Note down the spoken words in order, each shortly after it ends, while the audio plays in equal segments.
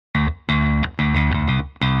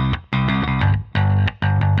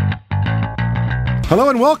Hello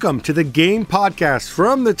and welcome to the Game Podcast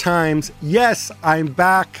from the Times. Yes, I'm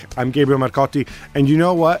back. I'm Gabriel Marcotti. And you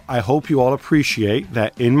know what? I hope you all appreciate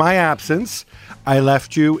that in my absence, I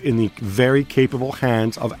left you in the very capable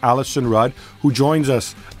hands of Alison Rudd, who joins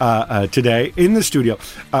us today in the studio,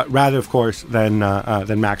 rather, of course, than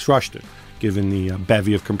Max Rushton, given the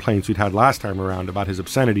bevy of complaints we'd had last time around about his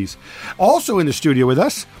obscenities. Also in the studio with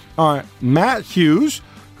us are Matt Hughes,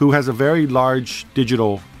 who has a very large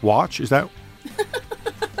digital watch. Is that...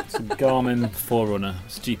 It's a Garmin Forerunner.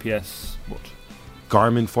 It's GPS watch.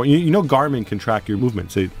 Garmin you know Garmin can track your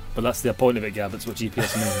movements. But that's the point of it, Gab. That's what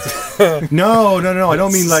GPS means. No. I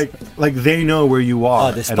don't mean like they know where you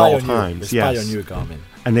are at all times. They spy on you, Garmin.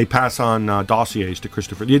 And they pass on dossiers to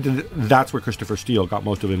Christopher. That's where Christopher Steele got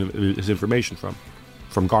most of his information from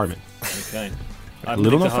Garmin. Okay. A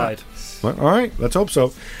little no hide. Well, all right, let's hope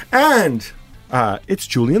so. And it's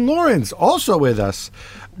Julian Lawrence also with us.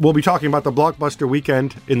 We'll be talking about the blockbuster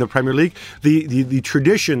weekend in the Premier League, the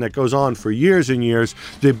tradition that goes on for years and years,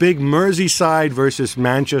 the big Merseyside versus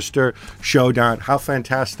Manchester showdown. How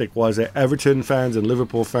fantastic was it? Everton fans and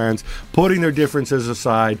Liverpool fans putting their differences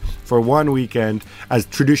aside for one weekend, as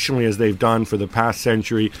traditionally as they've done for the past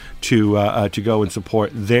century, to go and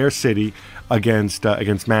support their city against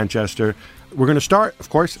Manchester. We're going to start, of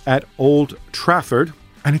course, at Old Trafford.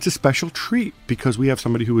 And it's a special treat because we have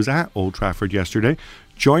somebody who was at Old Trafford yesterday.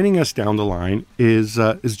 Joining us down the line is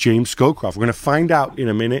James Scowcroft. We're going to find out in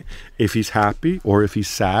a minute if he's happy or if he's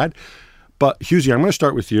sad. But Hughesy, I'm going to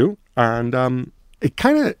start with you. And it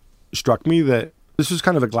kind of struck me that this was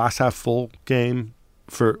kind of a glass half full game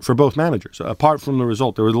for both managers. Apart from the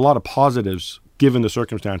result, there was a lot of positives given the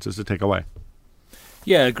circumstances to take away.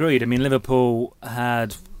 Yeah, agreed. I mean, Liverpool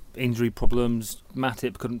had injury problems.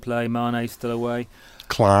 Matip couldn't play. Mane still away.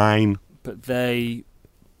 Klein. But they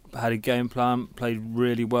had a game plan, played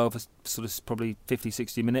really well for sort of probably 50,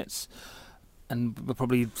 60 minutes, and were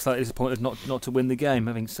probably slightly disappointed not to win the game.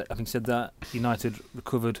 Having said that, United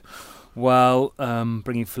recovered well.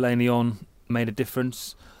 Bringing Fellaini on made a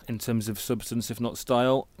difference in terms of substance, if not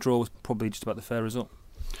style. Draw was probably just about the fair result.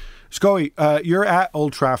 Scully, you're at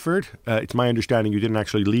Old Trafford. It's my understanding you didn't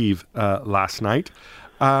actually leave last night.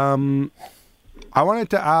 I wanted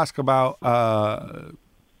to ask about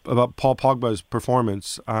Paul Pogba's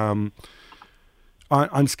performance. On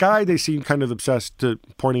Sky, they seem kind of obsessed to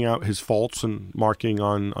pointing out his faults and marking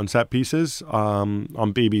on set pieces. On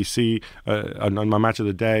BBC, on my match of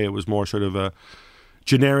the day, it was more sort of a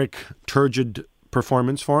generic, turgid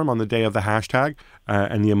performance for him on the day of the hashtag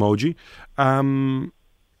and the emoji.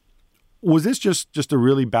 Was this just a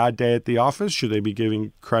really bad day at the office? Should they be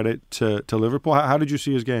giving credit to Liverpool? How did you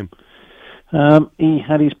see his game? He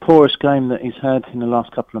had his poorest game that he's had in the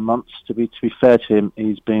last couple of months. To be fair to him,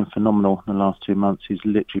 he's been phenomenal in the last 2 months. He's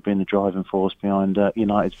literally been the driving force behind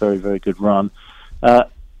United's very, very good run. I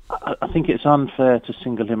think it's unfair to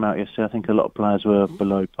single him out yesterday. I think a lot of players were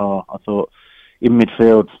below par. I thought in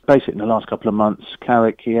midfield, basically in the last couple of months,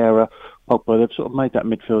 Carrick, Kjaer, Pogba, they've sort of made that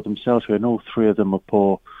midfield themselves here, and all three of them were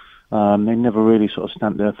poor. They never really sort of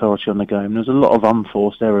stamped their authority on the game. There's a lot of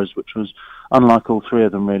unforced errors, which was unlike all three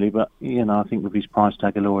of them, really. But, I think with his price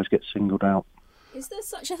tag, he'll always get singled out. Is there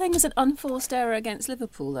such a thing as an unforced error against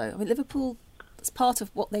Liverpool, though? I mean, Liverpool, that's part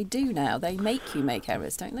of what they do now. They make you make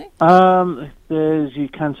errors, don't they? You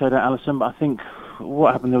can say that, Alison, but I think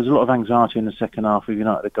what happened, there was a lot of anxiety in the second half with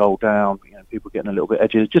United a goal down, people getting a little bit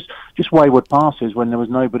edgy. Just wayward passes when there was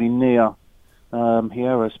nobody near.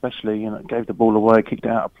 Kjaer especially, gave the ball away, kicked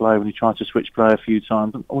it out of play when he tried to switch play a few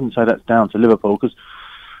times. I wouldn't say that's down to Liverpool because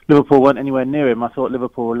Liverpool weren't anywhere near him. I thought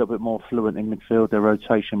Liverpool were a little bit more fluent in midfield. Their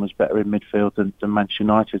rotation was better in midfield than Manchester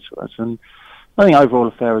United was. And I think overall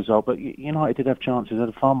a fair result, but United did have chances. They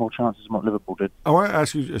had far more chances than what Liverpool did. I want to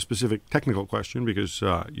ask you a specific technical question because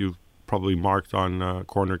you've probably marked on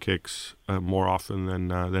corner kicks more often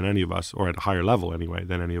than any of us, or at a higher level anyway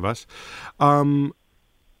than any of us.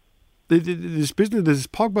 This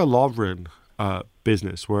Pogba Lovren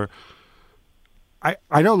business where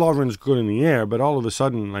I know Lovren's good in the air, but all of a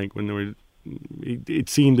sudden, like when it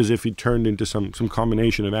seemed as if he turned into some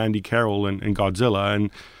combination of Andy Carroll and Godzilla.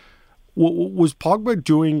 And was Pogba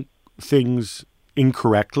doing things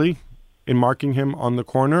incorrectly in marking him on the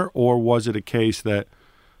corner, or was it a case that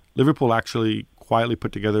Liverpool actually quietly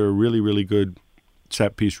put together a really, really good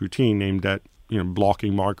set piece routine aimed at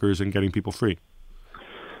blocking markers and getting people free?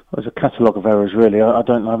 There's a catalogue of errors, really. I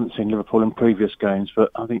haven't seen Liverpool in previous games,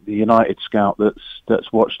 but I think the United scout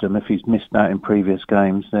that's watched him, if he's missed that in previous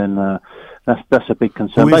games, then that's a big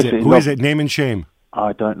concern. Who is it? Name and shame.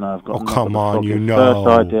 I don't know. I've got. Oh, come on, you know.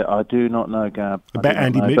 First idea, I do not know, Gab. I bet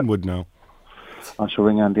Andy Mitten would know. I shall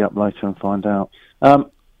ring Andy up later and find out.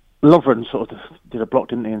 Lovren sort of did a block,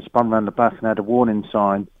 didn't he, and spun round the back and had a warning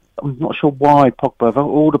sign. I'm not sure why Pogba, of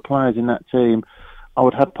all the players in that team, I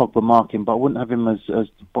would have Pogba marking, but I wouldn't have him as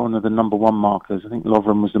one of the number one markers. I think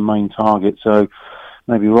Lovren was the main target, so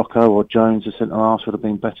maybe Rocco or Jones, the centre-half, would have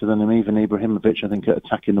been better than him. Even Ibrahimovic, I think, at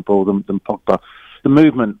attacking the ball than Pogba. The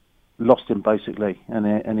movement lost him, basically,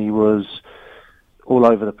 and he was all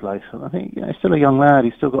over the place. And I think he's still a young lad.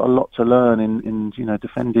 He's still got a lot to learn in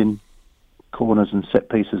defending corners and set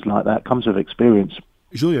pieces like that. Comes with experience.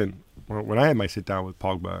 Julian, when I had my sit down with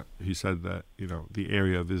Pogba, he said that the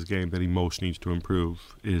area of his game that he most needs to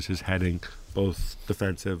improve is his heading, both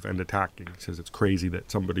defensive and attacking. He says it's crazy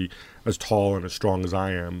that somebody as tall and as strong as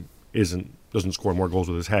I am doesn't score more goals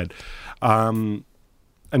with his head. And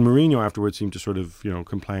Mourinho afterwards seemed to sort of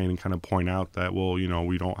complain and kind of point out that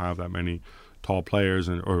we don't have that many tall players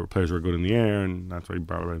or players who are good in the air, and that's why he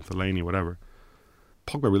brought in Fellaini, whatever.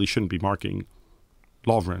 Pogba really shouldn't be marking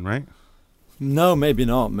Lovren, right? No, maybe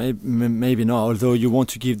not. Maybe not. Although you want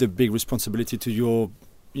to give the big responsibility to your,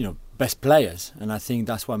 best players, and I think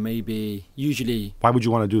that's why maybe usually. Why would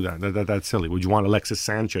you want to do that? That's silly. Would you want Alexis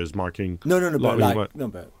Sanchez marking? No.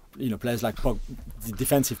 But players like the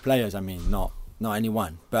defensive players. I mean, not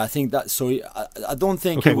anyone. But I think that. So I don't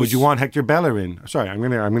think. Okay, would you want Hector Bellerin? Sorry, I'm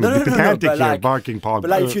gonna be pedantic here, marking Pogba.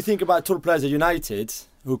 But if you think about total players at United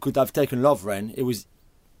who could have taken Lovren, it was,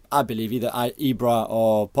 I believe, either Ibra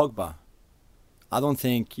or Pogba. I don't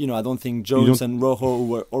think Jones and Rojo, who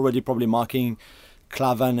were already probably marking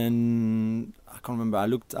Clavan, and I can't remember. I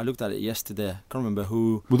looked at it yesterday. I can't remember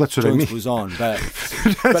who Jones was on. But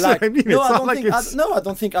I don't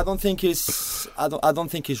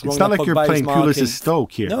think it's wrong. It's not like you're playing Pulis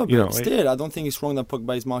Stoke here. No, but still, I don't think it's wrong that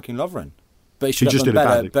Pogba is marking Lovren. But he should have done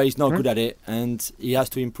better. But he's not good at it, and he has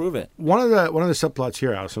to improve it. One of the subplots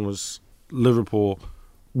here, Alison, was Liverpool.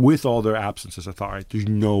 With all their absences, I thought, there's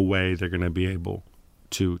no way they're going to be able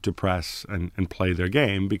to press and play their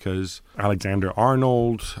game, because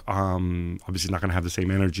Alexander-Arnold obviously not going to have the same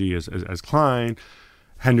energy as Klein.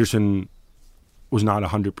 Henderson was not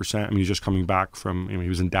 100%. I mean, he's just coming back from, he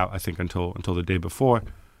was in doubt, I think, until the day before.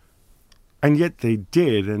 And yet they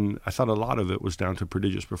did, and I thought a lot of it was down to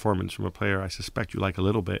prodigious performance from a player I suspect you like a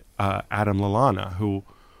little bit, Adam Lallana, who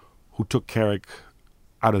took Carrick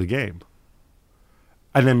out of the game.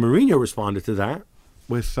 And then Mourinho responded to that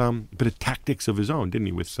with a bit of tactics of his own, didn't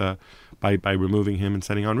he? With by removing him and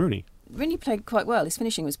setting on Rooney. Rooney played quite well. His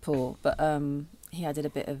finishing was poor, but he added a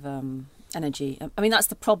bit of energy. I mean, that's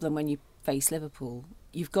the problem when you face Liverpool.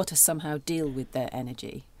 You've got to somehow deal with their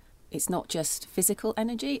energy. It's not just physical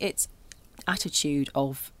energy; it's attitude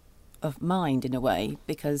of mind in a way,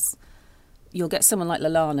 because you'll get someone like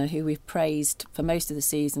Lallana, who we've praised for most of the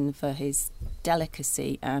season for his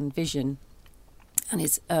delicacy and vision and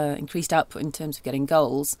his increased output in terms of getting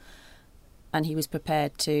goals, and he was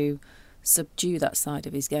prepared to subdue that side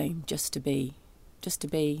of his game just to be a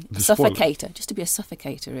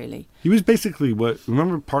suffocator, really. He was basically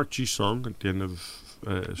remember Park Ji-sung at the end of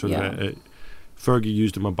Fergie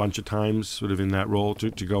used him a bunch of times sort of in that role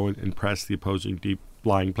to go and press the opposing deep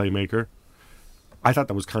lying playmaker. I thought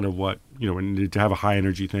that was kind of what, to have a high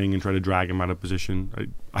energy thing and try to drag him out of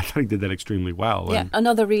position. I thought he did that extremely well. Yeah,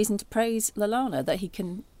 another reason to praise Lallana, that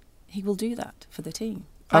he will do that for the team.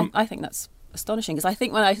 I think that's astonishing, because I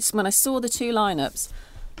think when I saw the two lineups,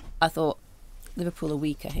 I thought Liverpool are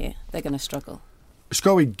weaker here. They're going to struggle.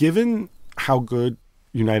 Scully, given how good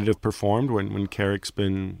United have performed when Carrick's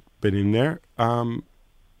been in there,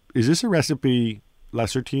 is this a recipe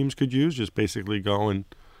lesser teams could use? Just basically go and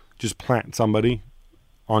just plant somebody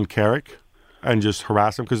on Carrick and just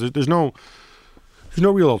harass him, because there's no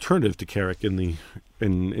real alternative to Carrick in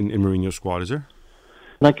Mourinho's squad, is there?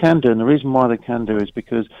 They can do, and the reason why they can do is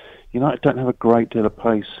because United don't have a great deal of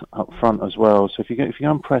pace up front as well. So if you go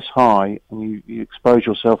and press high and you expose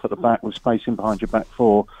yourself at the back with space in behind your back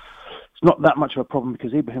four, it's not that much of a problem,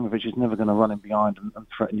 because Ibrahimovic is never going to run in behind and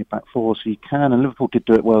threaten your back four. So you can, and Liverpool did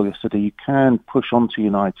do it well yesterday, you can push onto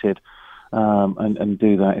United and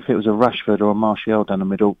do that. If it was a Rashford or a Martial down the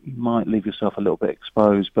middle, you might leave yourself a little bit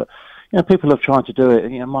exposed. But people have tried to do it.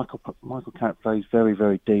 Michael Carrick plays very,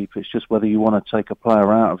 very deep. It's just whether you want to take a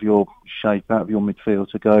player out of your shape, out of your midfield,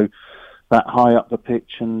 to go that high up the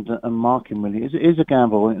pitch and mark him. Really, it is a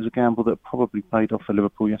gamble, and it was a gamble that probably paid off for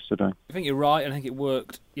Liverpool yesterday. I think you're right, and I think it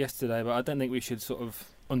worked yesterday. But I don't think we should sort of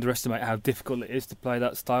underestimate how difficult it is to play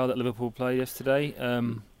that style that Liverpool played yesterday.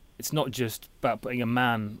 It's not just about putting a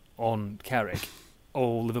man on Carrick.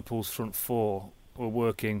 All Liverpool's front four were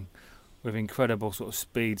working with incredible sort of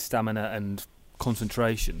speed, stamina and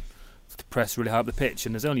concentration to press really high up the pitch,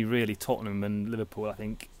 and there's only really Tottenham and Liverpool, I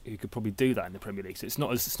think, who could probably do that in the Premier League. So it's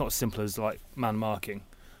not as simple as like man marking.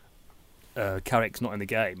 Carrick's not in the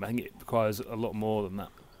game. I think it requires a lot more than that.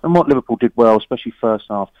 And what Liverpool did well, especially first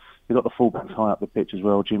half, they got the fullbacks high up the pitch as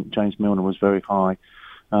well. James Milner was very high.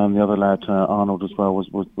 The other lad, Arnold, as well,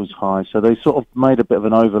 was high. So they sort of made a bit of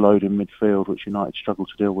an overload in midfield, which United struggled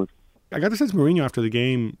to deal with. I got the sense Mourinho after the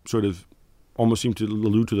game sort of almost seemed to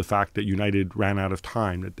allude to the fact that United ran out of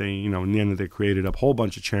time, that they, in the end, they created a whole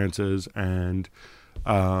bunch of chances and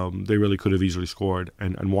they really could have easily scored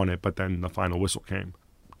and won it, but then the final whistle came.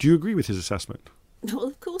 Do you agree with his assessment? Well,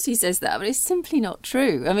 of course he says that, but it's simply not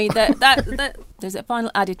true. I mean, that there's a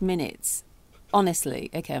final added minutes. Honestly,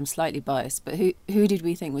 okay, I'm slightly biased, but who did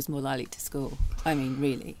we think was more likely to score? I mean,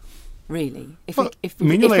 really. If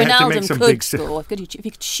Ronaldo could score, if he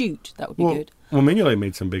could shoot, that would be good. Well, Mignolet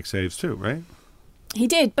made some big saves too, right? He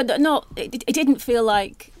did, but it didn't feel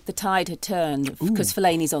like the tide had turned because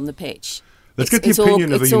Fellaini's on the pitch. Let's get the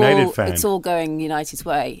opinion of a United fan. It's all going United's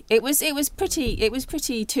way. It was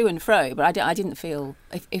pretty to and fro, but I didn't feel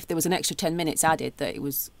if there was an extra 10 minutes added that it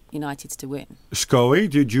was United's to win. Scully,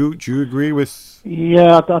 do you agree with?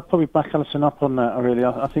 Yeah, I'd probably back Alisson up on that. Really,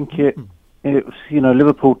 I think it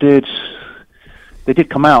Liverpool did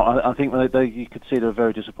come out. I think you could see they were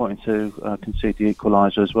very disappointed to concede the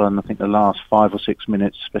equaliser as well. And I think the last 5 or 6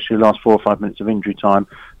 minutes, especially the last 4 or 5 minutes of injury time,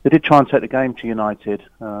 they did try and take the game to United.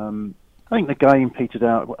 I think the game petered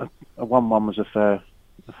out. A 1-1 was a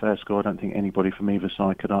fair score. I don't think anybody from either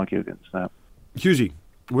side could argue against that. Hughesy,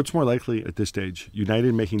 what's more likely at this stage?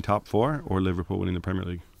 United making top 4 or Liverpool winning the Premier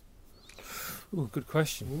League? Ooh, good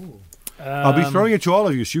question. I'll be throwing it to all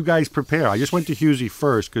of you, so you guys prepare. I just went to Hughesy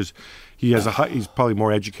first because he's probably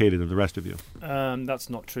more educated than the rest of you. That's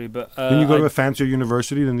not true, but... Didn't you go to a fancier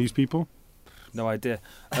university than these people? No idea.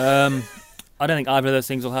 I don't think either of those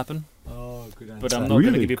things will happen. Oh, good answer. But I'm not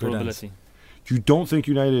going to give you a probability. You don't think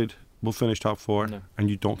United will finish top 4? No. And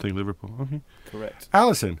you don't think Liverpool? Okay. Correct.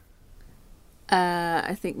 Alison?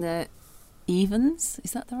 I think they're evens.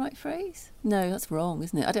 Is that the right phrase? No, that's wrong,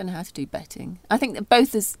 isn't it? I don't know how to do betting. I think they're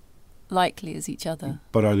both as likely as each other.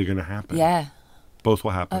 But are they going to happen? Yeah. Both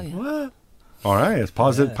will happen? Oh, yeah. What? All right. It's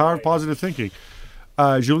positive. Power of positive thinking.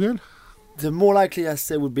 Julian? The more likely, I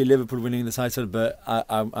say, would be Liverpool winning the title, but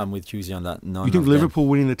I'm with Hughesy on that. You think Liverpool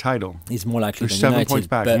winning the title? Is more likely They're than 7 United, points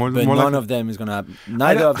back. But, more none of them is going to happen.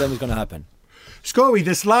 Neither of them is going to happen. Scully,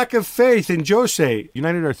 this lack of faith in Jose.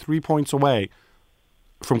 United are 3 points away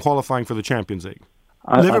from qualifying for the Champions League.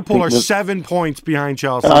 Liverpool are 7 points behind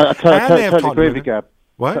Chelsea. I totally agree with you, Gab.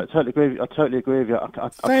 What? I totally agree with you. I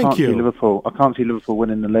Thank can't you. see Liverpool. I can't see Liverpool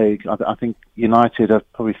winning the league. I think United are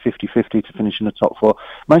probably 50-50 to finish in the top 4.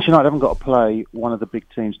 Manchester United haven't got to play one of the big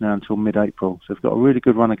teams now until mid-April, so they've got a really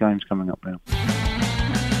good run of games coming up now.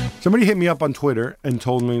 Somebody hit me up on Twitter and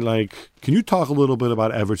told me, can you talk a little bit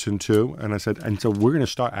about Everton too? And I said, and so we're going to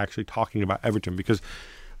start actually talking about Everton because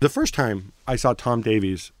the first time I saw Tom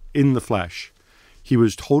Davies in the flesh, he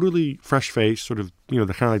was totally fresh-faced, sort of, the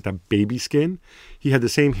kind of like that baby skin. He had the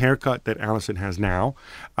same haircut that Alisson has now.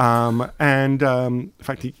 In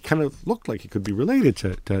fact, he kind of looked like he could be related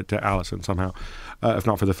to Alisson somehow, if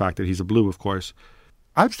not for the fact that he's a blue, of course.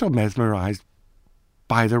 I'm still mesmerized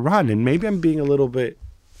by the run, and maybe I'm being a little bit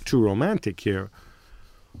too romantic here.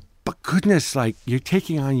 But goodness, you're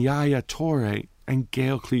taking on Yaya Toure and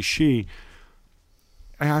Gael Clichy.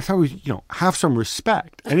 And I thought, have some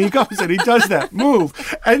respect. And he goes and he does that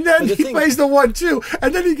move. And then he plays the 1-2.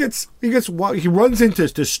 And then he runs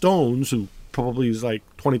into Stones, who probably is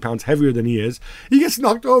 20 pounds heavier than he is. He gets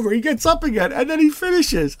knocked over. He gets up again. And then he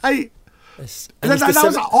finishes. That was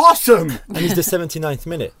awesome. And it's the 79th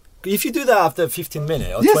minute. If you do that after 15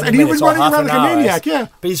 minutes or 20 and minutes he was or running half around an like hour, a maniac, yeah.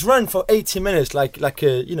 But he's run for 80 minutes like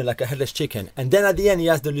a headless chicken. And then at the end, he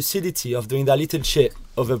has the lucidity of doing that little shit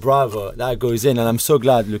over Bravo that goes in. And I'm so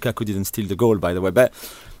glad Lukaku didn't steal the goal, by the way. But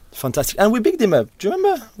fantastic. And we bigged him up. Do you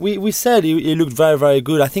remember? We said he looked very, very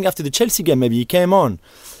good. I think after the Chelsea game, maybe he came on.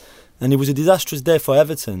 And it was a disastrous day for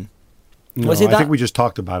Everton. No, I think we just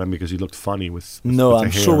talked about him because he looked funny with No, the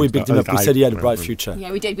I'm hair sure we and picked stuff. him up. We said he had a bright future. Yeah,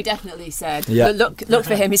 we did. We definitely said. Yeah. Look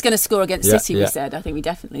for him. He's going to score against City, we said. I think we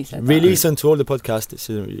definitely said that. Listen to all the podcasts,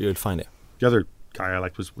 so you'll find it. The other guy I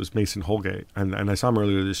liked was Mason Holgate. And I saw him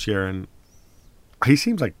earlier this year, and he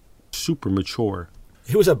seems super mature.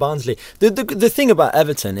 He was at Barnsley. The thing about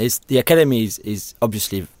Everton is the academy is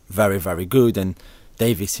obviously very, very good, and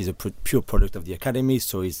Davis is a pure product of the academy,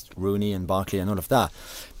 so is Rooney and Barkley and all of that.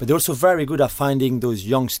 But they're also very good at finding those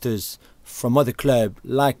youngsters from other clubs,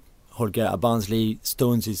 like Holgate at Barnsley,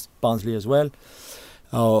 Stones is Barnsley as well,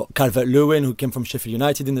 or Calvert-Lewin, who came from Sheffield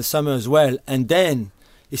United in the summer as well. And then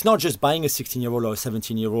it's not just buying a 16-year-old or a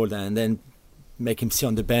 17-year-old and then make him sit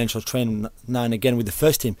on the bench or train now and again with the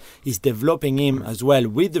first team. He's developing him as well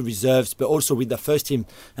with the reserves, but also with the first team,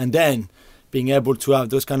 and then being able to have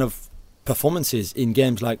those kind of performances in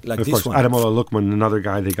games like of this course, one. Ademola Lookman, another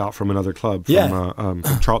guy they got from another club, from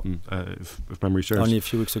Charlton, if memory serves. Only a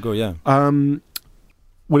few weeks ago, yeah.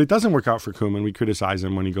 When it doesn't work out for Koeman, we criticize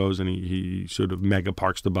him when he goes and he sort of mega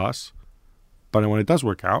parks the bus. But when it does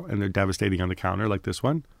work out and they're devastating on the counter like this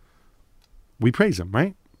one, we praise him,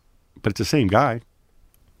 right? But it's the same guy.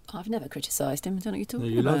 I've never criticised him. I don't know what you're talking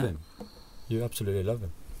You about. love him. You absolutely love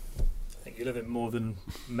him. I think you love him more than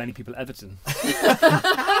many people at Everton.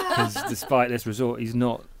 Because despite this result, he's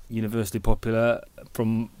not universally popular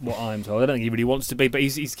from what I'm told. I don't think he really wants to be, but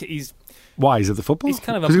he's Why? Is it the football? he's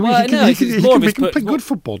kind of a... 'Cause Well, no, he it's more of his... can play good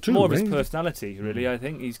football too, more of right? his personality, really. I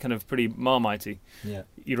think he's kind of pretty marmitey. Yeah.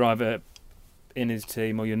 You're either in his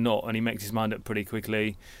team or you're not, and he makes his mind up pretty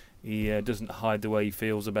quickly. He doesn't hide the way he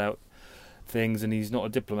feels about things, and he's not a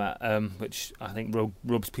diplomat, which I think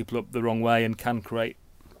rubs people up the wrong way and can create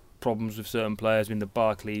problems with certain players. I mean, the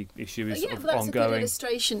Barkley issue is Yeah, sort of well, that's a good ongoing.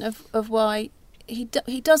 illustration of why he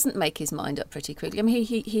doesn't make his mind up pretty quickly. I mean,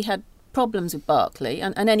 he had problems with Barkley,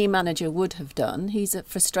 and any manager would have done. He's a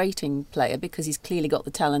frustrating player because he's clearly got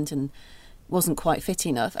the talent and wasn't quite fit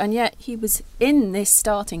enough, and yet he was in this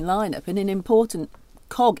starting lineup and an important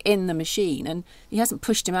cog in the machine, and he hasn't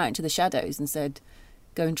pushed him out into the shadows and said,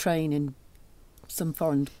 go and train in some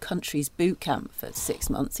foreign country's boot camp for 6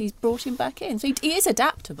 months. He's brought him back in, so he is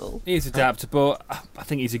adaptable. He is adaptable. I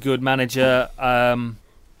think he's a good manager.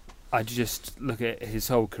 I just look at his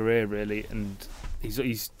whole career, really, and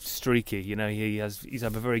he's streaky. You know, he's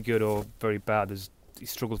either very good or very bad. He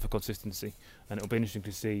struggles for consistency, and it'll be interesting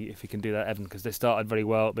to see if he can do that at Everton, because they started very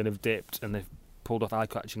well, then have dipped, and they've pulled off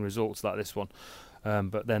eye-catching results like this one.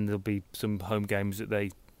 But then there'll be some home games that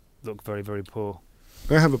they look very, very poor.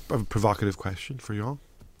 I have a provocative question for y'all.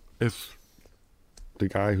 If the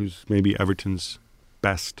guy who's maybe Everton's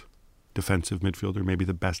best defensive midfielder, maybe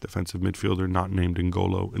the best defensive midfielder, not named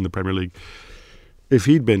N'Golo in the Premier League, if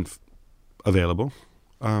he'd been available,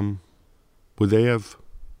 would they have?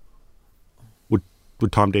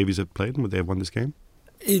 Would Tom Davies have played, and would they have won this game?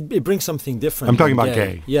 It brings something different. I'm talking about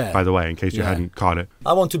Gay, yeah. by the way, in case you hadn't caught it.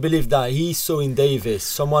 I want to believe that he saw in Davis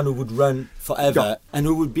someone who would run forever and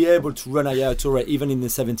who would be able to run Yaya Toure even in the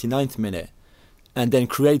 79th minute and then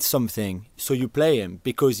create something. So you play him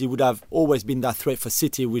because he would have always been that threat for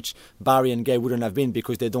City, which Barry and Gay wouldn't have been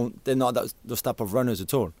because they're not those type of runners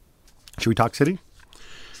at all. Should we talk City?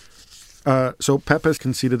 So Pep has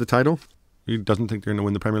conceded the title. He doesn't think they're going to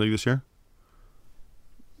win the Premier League this year.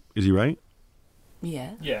 Is he right?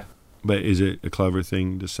 Yeah. Yeah. But is it a clever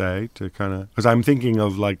thing to say, to kind of... Because I'm thinking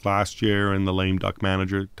of like last year and the lame duck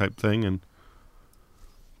manager type thing, and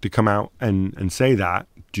to come out and say that,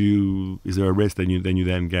 is there a risk that you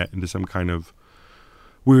then get into some kind of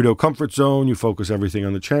weirdo comfort zone? You focus everything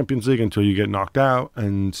on the Champions League until you get knocked out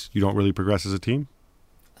and you don't really progress as a team?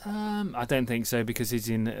 I don't think so, because he's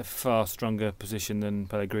in a far stronger position than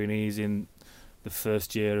Pellegrini. He's in the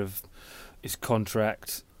first year of his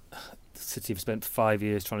contract. City have spent 5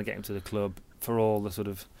 years trying to get him to the club. For all the sort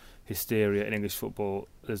of hysteria in English football,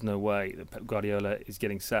 there's no way that Pep Guardiola is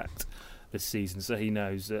getting sacked this season. So he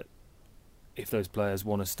knows that if those players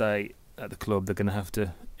want to stay at the club, they're going to have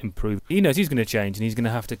to improve. He knows he's going to change, and he's going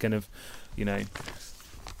to have to kind of,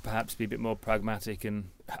 perhaps be a bit more pragmatic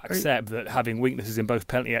and accept that having weaknesses in both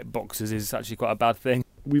penalty boxes is actually quite a bad thing.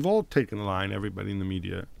 We've all taken the line, everybody in the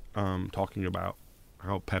media, talking about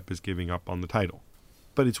how Pep is giving up on the title.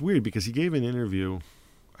 But it's weird because he gave an interview,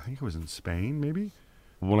 I think it was in Spain, maybe?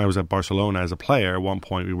 When I was at Barcelona as a player, at one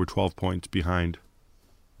point we were 12 points behind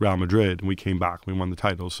Real Madrid, and we came back and we won the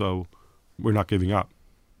title, so we're not giving up.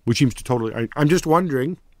 Which seems to totally... I'm just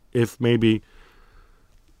wondering if maybe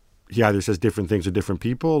he either says different things to different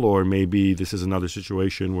people, or maybe this is another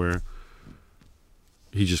situation where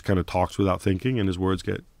he just kind of talks without thinking and his words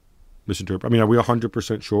get misinterpreted. I mean, are we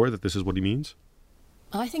 100% sure that this is what he means?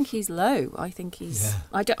 I think he's low. I think he's.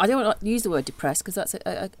 Yeah. I don't want to use the word depressed because that's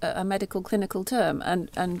a medical clinical term,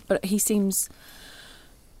 but he seems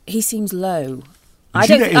low. I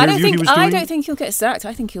don't think he'll get sacked.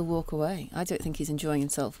 I think he'll walk away. I don't think he's enjoying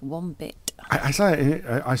himself one bit. I saw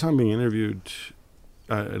him being interviewed,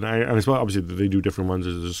 and as well. Obviously, they do different ones.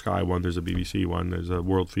 There's a Sky one, there's a BBC one, there's a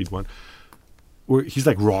World Feed one, where he's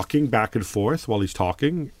like rocking back and forth while he's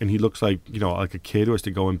talking, and he looks like like a kid who has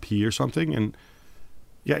to go and pee or something, and.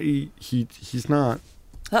 Yeah, he's not.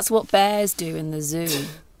 That's what bears do in the zoo.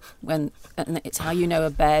 And it's how you know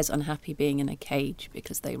a bear's unhappy being in a cage,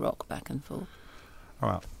 because they rock back and forth. All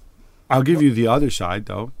right. I'll give you the other side,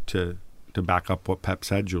 though, to back up what Pep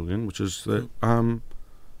said, Julian, which is that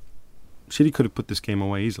City could have put this game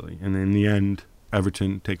away easily. And in the end,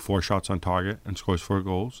 Everton take 4 shots on target and scores 4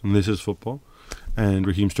 goals. And this is football. And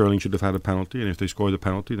Raheem Sterling should have had a penalty. And if they score the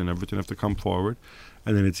penalty, then Everton have to come forward.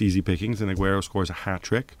 And then it's easy pickings. And Aguero scores a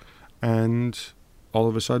hat-trick. And all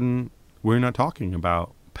of a sudden, we're not talking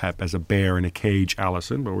about Pep as a bear in a cage,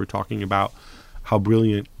 Allison, but we're talking about how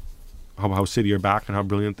brilliant, how City are back and how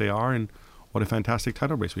brilliant they are and what a fantastic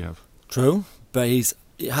title race we have. True, but it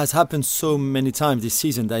has happened so many times this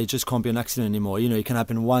season that it just can't be an accident anymore. You know, it can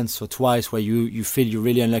happen once or twice where you feel you're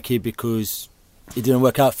really unlucky because it didn't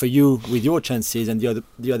work out for you with your chances and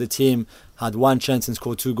the other team had 1 chance and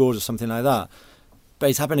scored 2 goals or something like that. But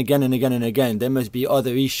it's happened again and again and again. There must be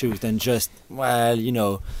other issues than just, well, you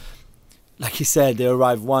know, like you said, they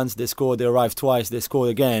arrived once, they scored, they arrived twice, they scored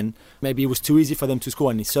again. Maybe it was too easy for them to score,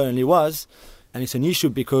 and it certainly was. And it's an issue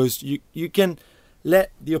because you can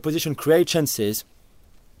let the opposition create chances,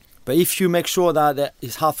 but if you make sure that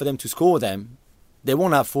it's hard for them to score them, they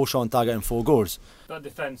won't have 4 shots on target and 4 goals. That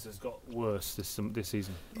defence has got worse this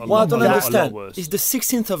season. Well, I don't understand. It's the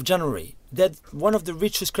 16th of January. They're one of the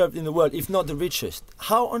richest clubs in the world, if not the richest.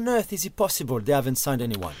 How on earth is it possible they haven't signed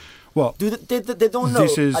anyone? Well, they don't know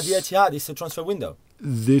at the Etihad it's a transfer window.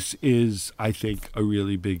 This is, I think, a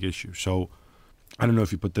really big issue. So I don't know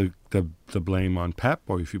if you put the blame on Pep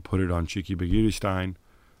or if you put it on Chiki Begiristain.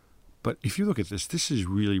 But if you look at this is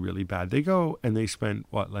really, really bad. They go and they spend,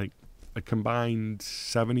 like a combined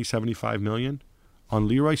 70, 75 million on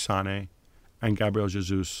Leroy Sané and Gabriel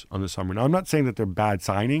Jesus on the summer. Now, I'm not saying that they're bad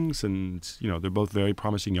signings and, you know, they're both very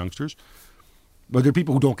promising youngsters. But they're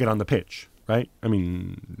people who don't get on the pitch, right? I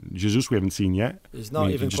mean, Jesus we haven't seen yet. He's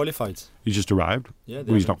not even qualified. He just arrived. Yeah,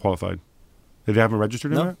 he's not qualified. They haven't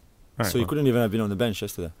registered him yet? Right, so he couldn't even have been on the bench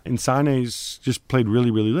yesterday. And Sané's just played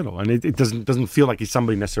really, really little. And it doesn't feel like he's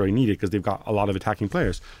somebody necessarily needed because they've got a lot of attacking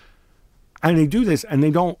players. And they do this and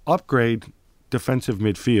they don't upgrade defensive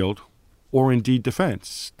midfield or indeed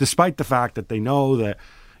defense, despite the fact that they know that,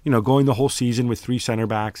 you know, going the whole season with 3 center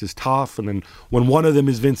backs is tough. And then when one of them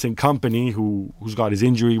is Vincent Kompany, who's got his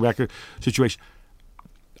injury record situation,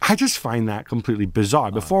 I just find that completely bizarre.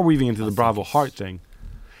 Before we even get into the Bravo Hart thing,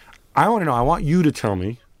 I want you to tell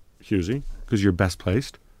me, Husey, because you're best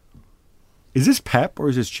placed, is this Pep or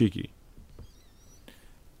is this Cheeky?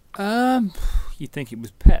 You'd think it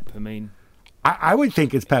was Pep. I mean, I would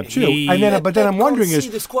think it's Pep too. But then I'm wondering see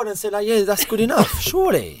the squad and say, like, yeah, that's good enough,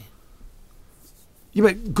 surely. Yeah,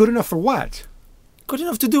 but good enough for what? Good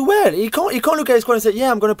enough to do well. He can't look at his squad and say,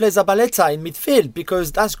 yeah, I'm going to play Zabaleta in midfield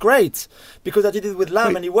because that's great. Because I did it with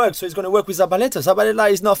Lam and it worked, so he's going to work with Zabaleta.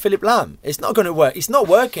 Zabaleta is not Philip Lam. It's not going to work. It's not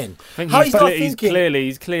working. He's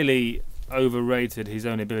clearly overrated his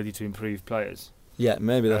own ability to improve players. Yeah,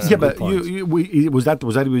 maybe that's a good but point. Was that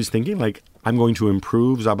what he was thinking? Like, I'm going to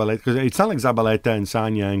improve Zabaleta? Because it's not like Zabaleta and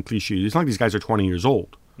Sanya and Clichy. It's not like these guys are 20 years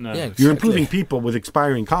old. No, yeah, exactly. You're improving people with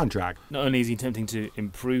expiring contract. Not only is he attempting to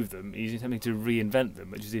improve them, he's attempting to reinvent them,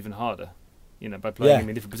 which is even harder. You know, by playing him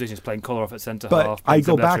in different positions, playing Kolarov at centre half. But I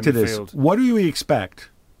go back to this. What do you expect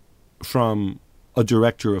from a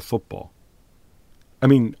director of football? I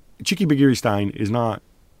mean, Chiki Begiristain is not,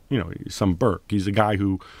 you know, some Burke. He's a guy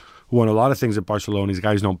who won a lot of things at Barcelona. He's a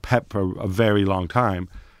guy who's known Pep for a very long time.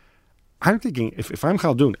 I'm thinking, if I'm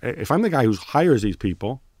Khaldoun, if I'm the guy who hires these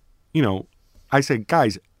people, you know, I say,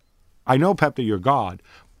 guys, I know, Pep, that you're God,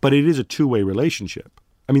 but it is a two-way relationship.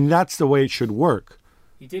 I mean, that's the way it should work.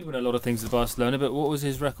 He did win a lot of things at Barcelona, but what was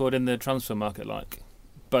his record in the transfer market like?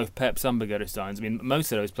 Both Pep's and Begiristain. I mean,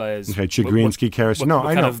 most of those players... Okay, Chigrinsky, Karras... No,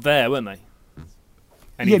 I know. Kind of there, weren't they?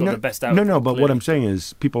 And he got the best out of them. No, but what I'm saying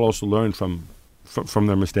is people also learn from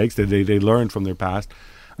their mistakes. They learn from their past.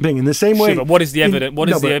 I mean, in the same way... Sure, but what is the evidence?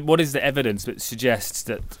 What is the evidence that suggests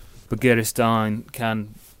that Begiristain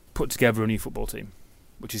can put together a new football team,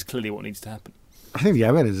 which is clearly what needs to happen? I think the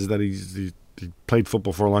evidence is that he played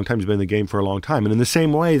football for a long time. He's been in the game for a long time. And in the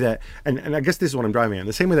same way that... And I guess this is what I'm driving at. In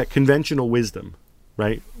the same way that conventional wisdom,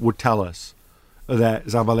 right, would tell us that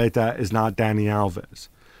Zabaleta is not Dani Alves,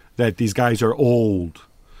 that these guys are old,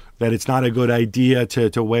 that it's not a good idea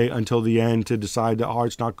to wait until the end to decide that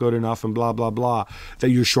Hart's not good enough and blah, blah, blah, that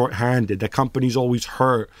you're short-handed, that company's always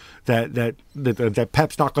hurt, that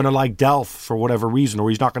Pep's not going to like Delph for whatever reason,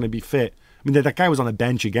 or he's not going to be fit. I mean, that guy was on the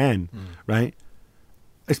bench again, right?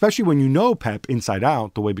 Especially when you know Pep inside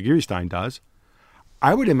out, the way Begiristain does.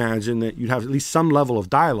 I would imagine that you'd have at least some level of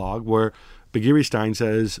dialogue where Begiristain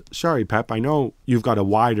says, sorry, Pep, I know you've got a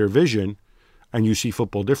wider vision and you see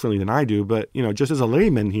football differently than I do, but, you know, just as a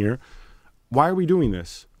layman here, why are we doing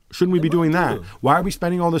this? Shouldn't we be doing that? Why are we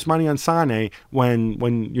spending all this money on Sane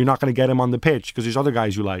when you're not going to get him on the pitch because there's other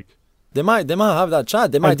guys you like? They might have that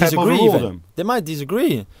chat. They might disagree even. Them. They might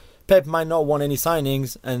disagree. Pep might not want any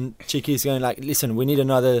signings, and Chiqui is going like, listen, we need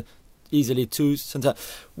another easily 2 centre.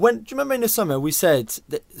 Do you remember in the summer we said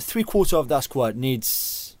that 3/4 of that squad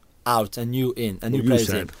needs out and new in and new players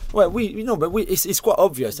in? Well, it's quite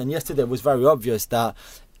obvious, and yesterday was very obvious that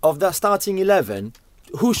of that starting 11,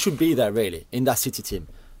 who should be there really in that City team?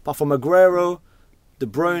 Apart from Aguero, De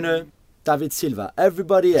Bruyne, David Silva,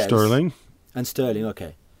 everybody else. Sterling,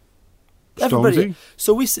 okay. Everybody.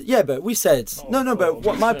 So we said, but we said But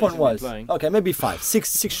what my point was, okay, maybe 5,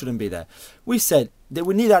 6 shouldn't be there. We said that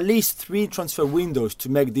we need at least 3 transfer windows to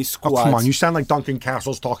make this squad. Oh, come on, you sound like Duncan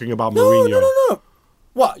Castle's talking about Mourinho. No.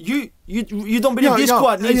 What you don't believe this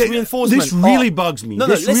squad needs reinforcement? This really bugs me.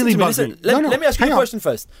 Let me ask you a question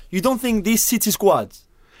first. You don't think this City squad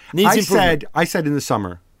needs improvement? I said in the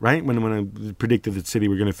summer, right, when I predicted that City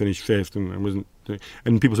were going to finish 5th,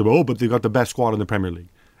 and people said, oh, but they've got the best squad in the Premier League.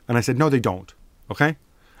 And I said, no, they don't. Okay?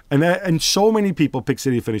 And so many people picked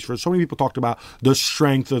City to finish first. So many people talked about the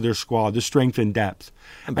strength of their squad, the strength in depth.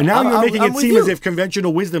 And now you're making it seem as if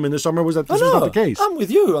conventional wisdom in the summer was that this was not the case. I'm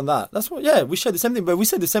with you on that. That's what. Yeah, we shared the same thing, but we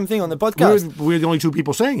said the same thing on the podcast. We're the only 2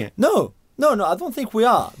 people saying it. No, I don't think we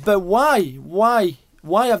are. But why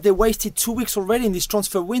have they wasted 2 weeks already in this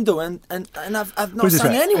transfer window and I've not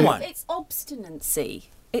signed anyone? It's obstinacy.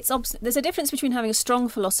 There's a difference between having a strong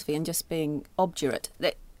philosophy and just being obdurate.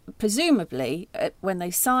 Presumably, when they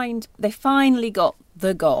signed, they finally got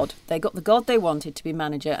the god. They got the god they wanted to be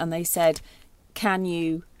manager, and they said, "Can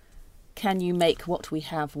you make what we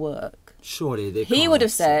have work?" Surely they. He would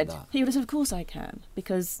have said, "Of course I can,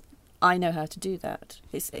 because I know how to do that."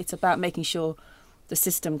 It's about making sure the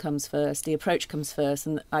system comes first, the approach comes first,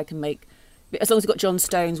 and I can make. As long as we've got John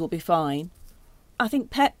Stones, we'll be fine. I think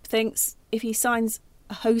Pep thinks if he signs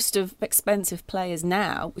a host of expensive players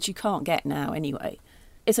now, which you can't get now anyway.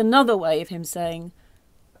 It's another way of him saying,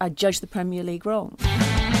 I judge the Premier League wrong.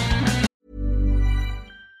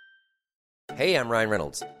 Hey, I'm Ryan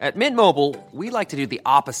Reynolds. At Mint Mobile, we like to do the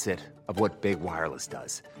opposite of what Big Wireless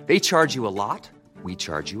does. They charge you a lot, we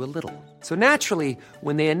charge you a little. So naturally,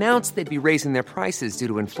 when they announced they'd be raising their prices due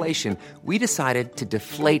to inflation, we decided to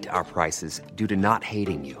deflate our prices due to not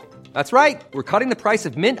hating you. That's right. We're cutting the price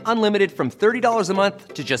of Mint Unlimited from $30 a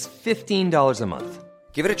month to just $15 a month.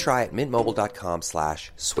 Give it a try at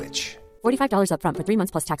mintmobile.com/switch. $45 up front for 3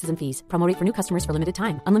 months plus taxes and fees. Promo rate for new customers for limited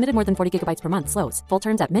time. Unlimited more than 40 gigabytes per month. Slows full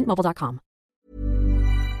terms at mintmobile.com.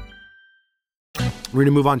 We're going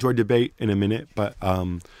to move on to our debate in a minute, but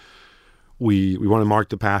we want to mark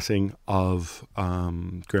the passing of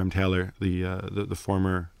Graham Taylor, the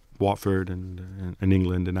former Watford and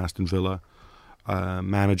England and Aston Villa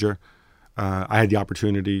manager. I had the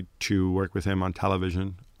opportunity to work with him on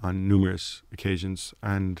television on numerous occasions,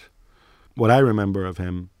 and what I remember of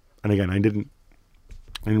him, and again, I didn't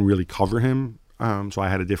really cover him, so I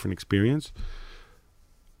had a different experience,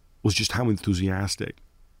 was just how enthusiastic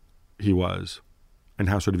he was and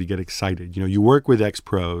how sort of you get excited. You know, you work with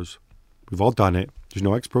ex-pros. We've all done it. There's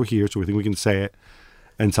no ex-pro here, so we think we can say it.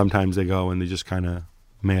 And sometimes they go and they just kind of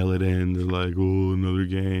mail it in. They're like, oh, another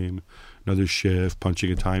game, another shift,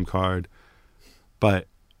 punching a time card. But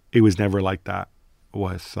it was never like that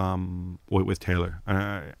with Taylor.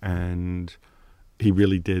 And he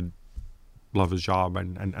really did love his job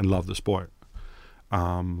and love the sport.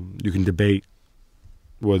 You can debate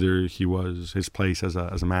whether his place as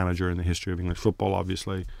a manager in the history of English football,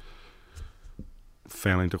 obviously.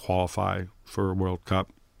 Failing to qualify for a World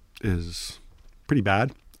Cup is pretty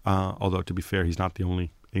bad. Although, to be fair, he's not the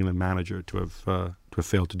only England manager to have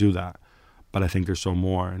failed to do that. But I think there's so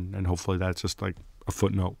more, and hopefully that's just like a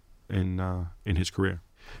footnote in his career.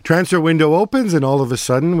 Transfer window opens, and all of a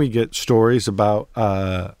sudden we get stories about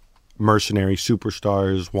mercenary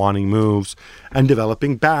superstars wanting moves and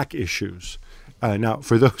developing back issues. Now,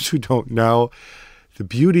 for those who don't know, the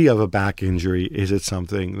beauty of a back injury is it's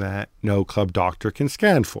something that no club doctor can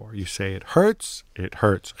scan for. You say it hurts, it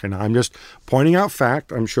hurts. And I'm just pointing out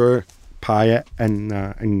fact. I'm sure Payet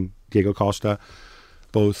and Diego Costa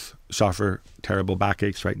both suffer terrible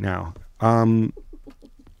backaches right now.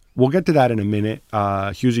 We'll get to that in a minute.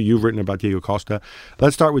 Hughesy, you've written about Diego Costa.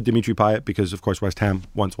 Let's start with Dimitri Payet because, of course, West Ham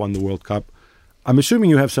once won the World Cup. I'm assuming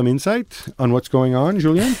you have some insight on what's going on,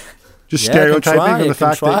 Julien? Just stereotyping on the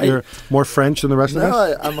fact that you're more French than the rest of us?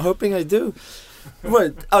 No, I'm hoping I do.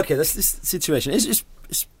 Well, okay, that's this situation. It's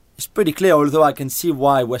pretty clear, although I can see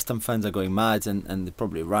why West Ham fans are going mad, and they're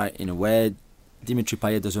probably right in a way. Dimitri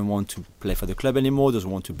Payet doesn't want to play for the club anymore, doesn't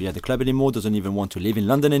want to be at the club anymore, doesn't even want to live in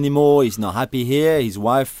London anymore. He's not happy here. His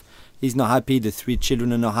wife is not happy. The 3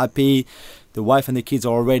 children are not happy. The wife and the kids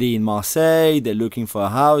are already in Marseille. They're looking for a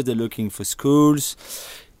house. They're looking for schools.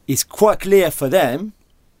 It's quite clear for them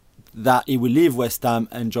that he will leave West Ham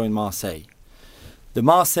and join Marseille. The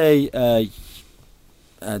Marseille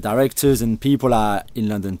directors and people are in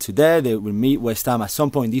London today. They will meet West Ham at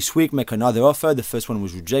some point this week, make another offer. The first one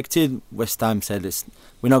was rejected. West Ham said,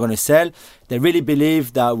 we're not going to sell. They really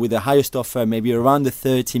believe that with the highest offer, maybe around the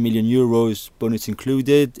 30 million euros, bonus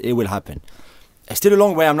included, it will happen. It's still a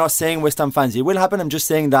long way. I'm not saying West Ham fans it will happen. I'm just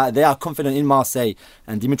saying that they are confident in Marseille,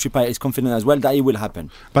 and Dimitri Payet is confident as well that it will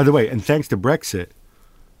happen. By the way, and thanks to Brexit,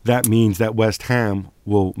 that means that West Ham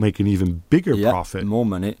will make an even bigger profit. More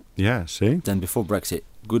money. Yeah, see? Than before Brexit.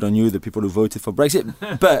 Good on you, the people who voted for Brexit.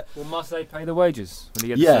 But will Marseille pay the wages? Will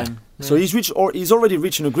he get the same? So he's already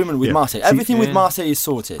reached an agreement with Marseille. Everything with Marseille is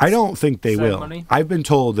sorted. I don't think they will. Money? I've been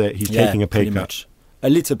told that he's taking a pay cut. Much. A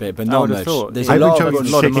little bit, but not much. I've been told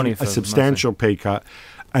he's taking a substantial pay cut,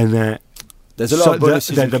 and that there's a lot of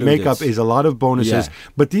bonuses that the makeup is a lot of bonuses. Yeah.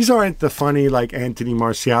 But these aren't the funny like Anthony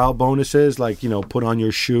Martial bonuses, like put on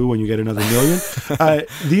your shoe when you get another million.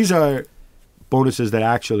 These are bonuses that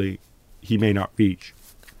actually he may not reach.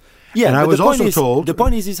 Yeah, and I was also told the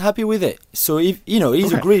point is he's happy with it. So if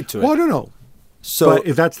he's agreed to it. Well, I don't know. So but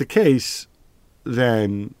if that's the case,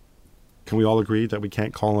 then can we all agree that we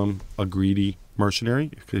can't call him a greedy mercenary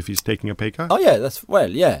if he's taking a pay cut? Oh yeah,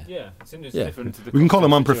 Yeah, it's different. To the we can call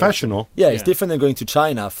him unprofessional. Yeah, it's different than going to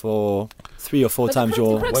China for 3 or 4 times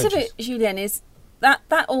your wages. The crux of it, Julien, is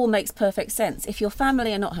that all makes perfect sense. If your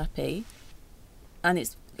family are not happy, and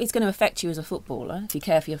it's going to affect you as a footballer if you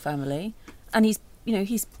care for your family, and he's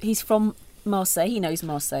from Marseille. He knows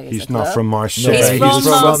Marseille. He's not from Marseille. He's from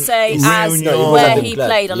Marseille, as where he played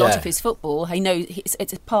played a lot of his football. He knows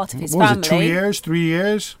it's a part of his family. Was it 2 years, 3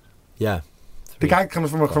 years? Yeah. The guy comes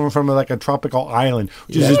from like a tropical island,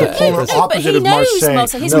 which is the polar opposite of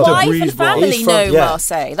Marseille. His wife and family know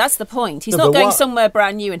Marseille. That's the point. He's not going somewhere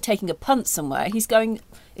brand new and taking a punt somewhere. He's going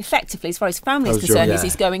effectively, as far as family is concerned,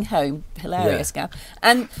 he's going home. Hilarious, Gav.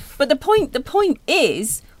 But the point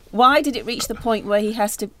is, why did it reach the point where he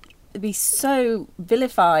has to be so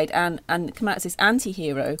vilified and come out as this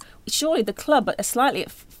anti-hero? Surely the club are slightly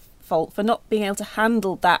at fault for not being able to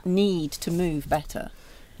handle that need to move better.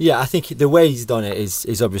 Yeah, I think the way he's done it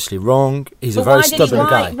is obviously wrong. He's a very stubborn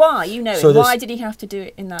guy. Why? Why did he have to do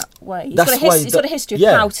it in that way? He's got a history of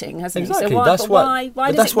pouting, hasn't he? So why does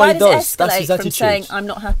it escalate from saying, I'm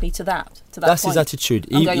not happy to that That's point? His attitude.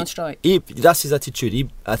 I'm going on strike. That's his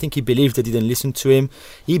attitude. I think he believed they didn't listen to him.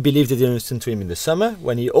 He believed they didn't listen to him in the summer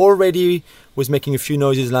when he already was making a few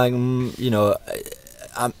noises like,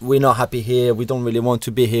 we're not happy here. We don't really want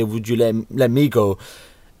to be here. Would you let me go?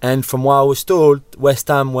 And from what I was told, West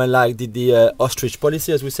Ham did the ostrich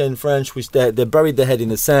policy, as we say in French, which they buried their head in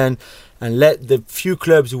the sand and let the few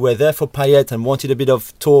clubs who were there for Payet and wanted a bit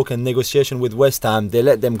of talk and negotiation with West Ham, they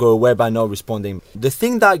let them go away by not responding. The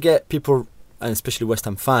thing that get people, and especially West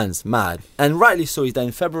Ham fans, mad, and rightly so, is that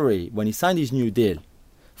in February, when he signed his new deal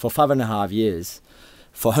for 5.5 years,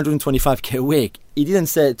 for 125k a week, he didn't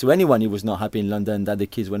say to anyone he was not happy in London, that the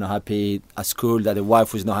kids were not happy at school, that the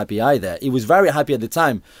wife was not happy either. He was very happy at the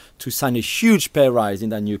time to sign a huge pay rise in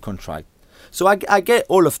that new contract. So I get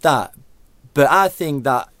all of that, but I think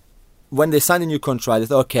that when they signed a new contract, they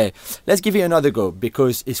thought, okay, let's give it another go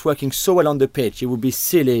because it's working so well on the pitch. It would be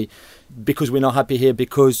silly because we're not happy here,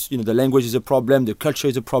 because the language is a problem, the culture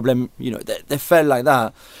is a problem. They felt like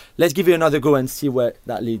that. Let's give it another go and see where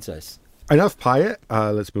that leads us. Enough Payet.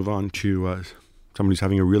 Let's move on to someone who's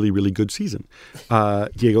having a really, really good season.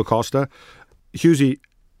 Diego Costa. Husey,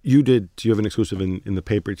 you have an exclusive in the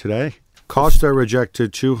paper today. Costa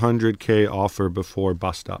rejected 200k offer before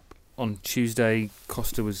bust up. On Tuesday,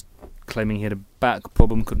 Costa was claiming he had a back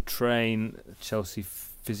problem, couldn't train. Chelsea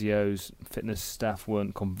physios, fitness staff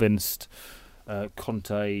weren't convinced.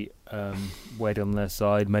 Conte weighed on their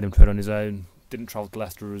side, made him train on his own, didn't travel to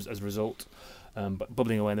Leicester as a result. But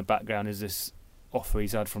bubbling away in the background is this offer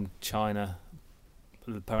he's had from China,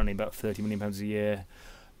 apparently about £30 million a year.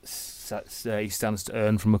 He stands to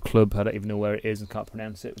earn from a club. I don't even know where it is and can't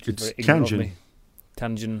pronounce it. Which it's is very ignorant of Tianjin. me.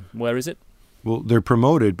 Tianjin, where is it? Well, they're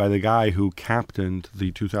promoted by the guy who captained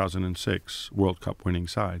the 2006 World Cup winning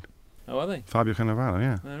side. Oh, are they? Fabio Cannavaro,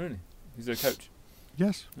 yeah. Oh, really? He's their coach?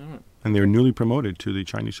 Yes. All right. And they're newly promoted to the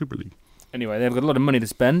Chinese Super League. Anyway, they've got a lot of money to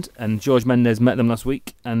spend, and George Mendes met them last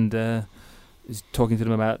week and is talking to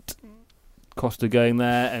them about Costa going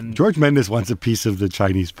there. And George Mendes wants a piece of the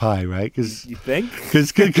Chinese pie, right? You think?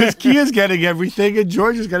 Because Kia's getting everything and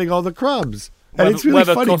George is getting all the crumbs. And it's really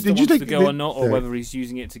whether funny. Costa Did you wants think to go or that- not, or yeah. whether he's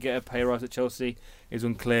using it to get a pay rise at Chelsea is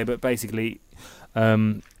unclear. But basically,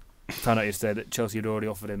 found out yesterday that Chelsea had already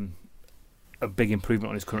offered him a big improvement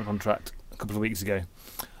on his current contract a couple of weeks ago,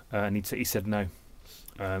 and he said no.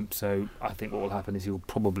 So I think what will happen is he'll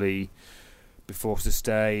probably be forced to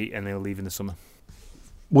stay, and they'll leave in the summer.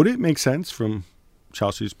 Would it make sense from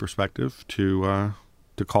Chelsea's perspective to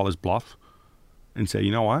call his bluff and say,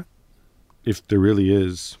 you know what, if there really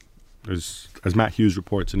is, as Matt Hughes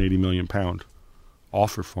reports, an £80 million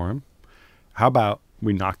offer for him, how about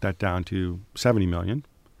we knock that down to $70 million,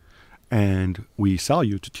 and we sell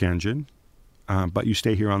you to Tianjin, but you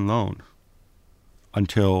stay here on loan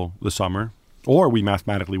until the summer, or we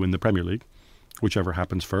mathematically win the Premier League, whichever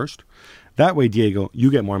happens first. That way, Diego,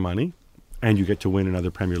 you get more money, and you get to win another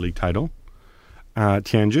Premier League title.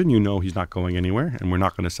 Tianjin, you know he's not going anywhere, and we're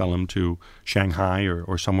not going to sell him to Shanghai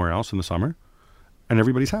or somewhere else in the summer, and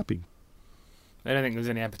everybody's happy. I don't think there's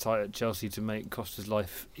any appetite at Chelsea to make Costa's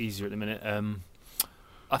life easier at the minute.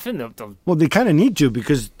 I think they'll Well, they kind of need to,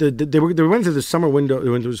 because they went to the summer window, they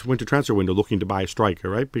went to this winter transfer window looking to buy a striker,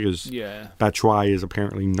 right? Because Batshuayi is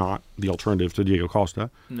apparently not the alternative to Diego Costa.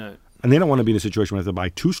 No. And they don't want to be in a situation where they have to buy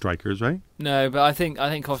two strikers, right? No, but I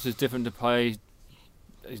think Costa's different to Pay.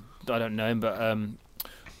 I don't know him, but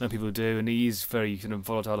no people do, and he is very kind of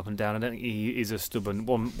volatile up and down. I don't think he is a stubborn.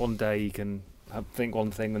 One day he can think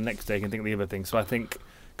one thing, the next day he can think the other thing. So I think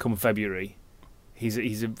come February, he's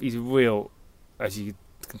a real, as you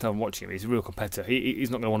can tell from watching him, he's a real competitor. He's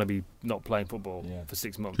not going to want to be not playing football for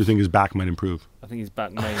 6 months. Do you think his back might improve? I think his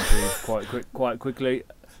back may improve quite quickly.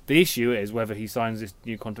 The issue is whether he signs this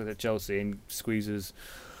new contract at Chelsea and squeezes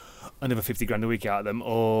another 50 grand a week out of them,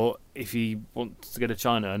 or if he wants to go to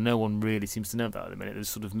China. And no one really seems to know that at the minute. There's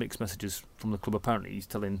sort of mixed messages from the club. Apparently he's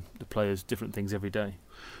telling the players different things every day.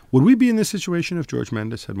 Would we be in this situation if George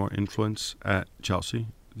Mendes had more influence at Chelsea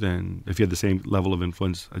than if he had the same level of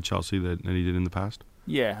influence at Chelsea that he did in the past?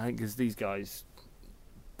 Yeah, I think because these guys,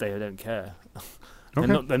 they don't care.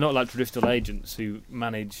 Okay. They're not like traditional agents who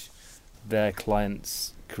manage their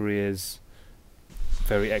clients' careers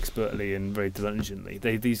very expertly and very diligently.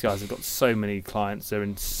 These guys have got so many clients. They're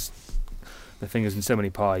in their fingers in so many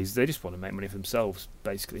pies. They just want to make money for themselves,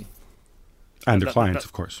 basically. And their clients,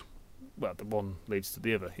 of course. Well, the one leads to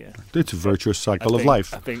the other. Yeah, it's a virtuous cycle of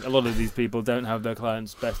life. I think a lot of these people don't have their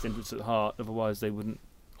clients' best interests at heart. Otherwise,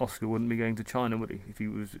 Oscar wouldn't be going to China, would he? If he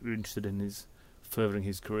was interested in furthering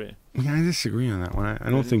his career. Yeah, I disagree on that one. I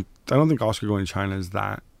don't think Oscar going to China is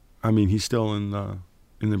that. I mean, he's still in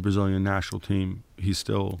the Brazilian national team. He's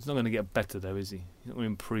not going to get better, though, is he? He's not going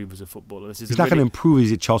to improve as a footballer. He's not going to improve.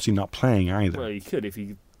 He's at Chelsea not playing either. Well, he could if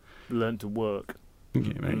he learned to work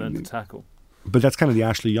and learned to tackle. But that's kind of the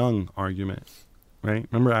Ashley Young argument, right?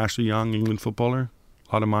 Remember Ashley Young, England footballer?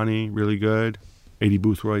 A lot of money, really good. Eddie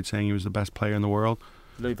Boothroyd saying he was the best player in the world.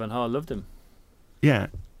 Louis van Gaal loved him. Yeah.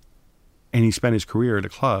 And he spent his career at a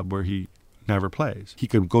club where he never plays. He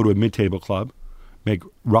could go to a mid-table club, make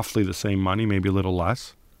roughly the same money, maybe a little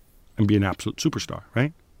less, and be an absolute superstar,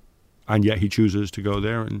 right? And yet he chooses to go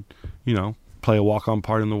there and, play a walk-on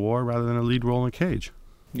part in the war rather than a lead role in a cage.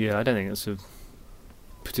 Yeah, I don't think that's a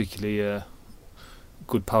particularly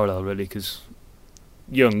good parallel, really, because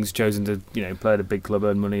Young's chosen to, play at a big club,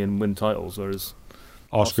 earn money and win titles, whereas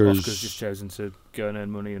Oscar's just chosen to go and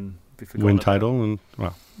earn money and be forgotten win about. title and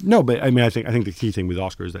no, but I mean, I think the key thing with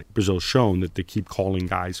Oscar is that Brazil's shown that they keep calling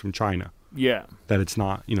guys from China. Yeah, that it's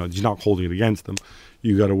not, he's not holding it against them.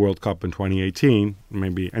 You got a World Cup in 2018,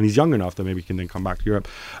 maybe, and he's young enough that maybe he can then come back to Europe.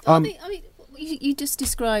 I mean, you just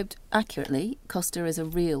described accurately Costa as a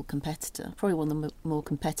real competitor, probably one of the more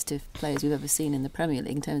competitive players we've ever seen in the Premier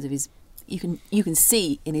League in terms of his. You can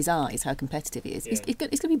see in his eyes how competitive he is. Yeah. He's going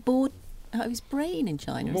to be bored out of his brain in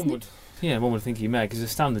China. One would think he may, because the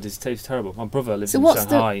standard is terrible. My brother lives in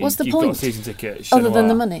Shanghai. What's the You've point? Got a season ticket other than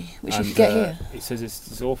the money, which you could get here. He says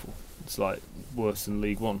it's awful. It's like worse than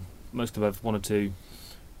League One. Most of them have one or two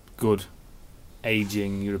good,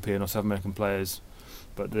 ageing European or South American players,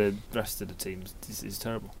 but the rest of the team is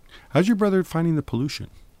terrible. How's your brother finding the pollution?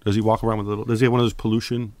 Does he walk around with does he have one of those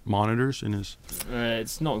pollution monitors in his?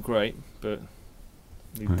 It's not great, but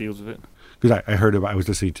he deals with it. Because I was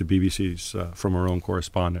listening to BBC's From Our Own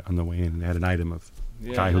correspondent on the way in, and they had an item of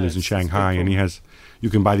a guy who lives in Shanghai, and you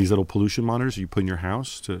can buy these little pollution monitors you put in your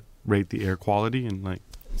house to rate the air quality, and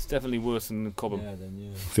it's definitely worse than Cobham.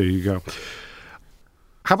 There you go.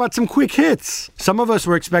 How about some quick hits? Some of us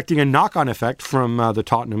were expecting a knock-on effect from the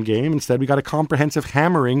Tottenham game. Instead, we got a comprehensive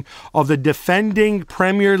hammering of the defending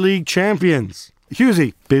Premier League champions.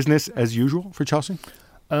 Hughesy, business as usual for Chelsea?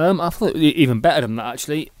 I thought even better than that,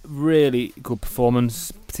 actually. Really good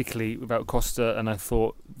performance, particularly without Costa, and I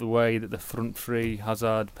thought the way that the front three,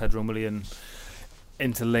 Hazard, Pedro and Willian,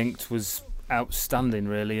 interlinked was outstanding,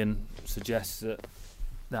 really, and suggests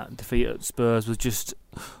that defeat at Spurs was just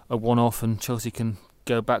a one-off, and Chelsea can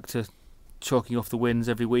go back to chalking off the wins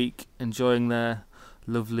every week, enjoying their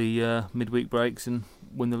lovely midweek breaks, and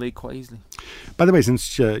win the league quite easily. By the way,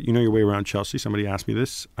 since you know your way around Chelsea, somebody asked me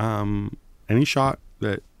this. Any shot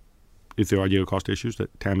that, if there are Diego Costa issues,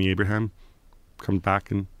 that Tammy Abraham comes back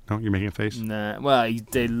and you're making a face? Nah, well,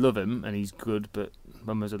 they love him and he's good, but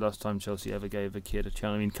when was the last time Chelsea ever gave a kid a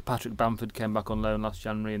chance? I mean, Patrick Bamford came back on loan last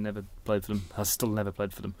January and never played for them. Has still never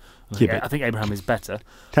played for them. I think Abraham is better.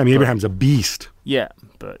 Tammy Abraham's a beast. Yeah,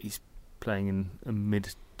 but he's playing in a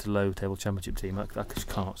mid to low table championship team. I just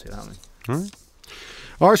can't see that happening. All right.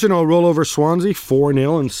 Arsenal roll over Swansea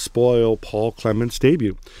 4-0 and spoil Paul Clement's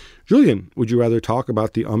debut. Julian, would you rather talk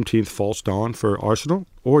about the umpteenth false dawn for Arsenal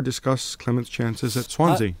or discuss Clement's chances at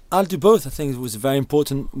Swansea? I'll do both. I think it was a very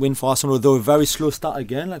important win for Arsenal, although a very slow start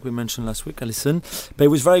again, like we mentioned last week, Alisson. But it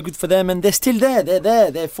was very good for them, and they're still there. They're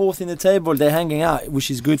there. They're fourth in the table. They're hanging out, which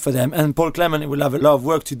is good for them. And Paul Clement will have a lot of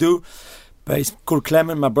work to do. But he's called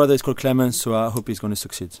Clement. My brother is called Clement, so I hope he's going to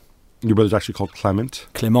succeed. Your brother's actually called Clement?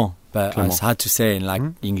 Clement. But it's hard to say in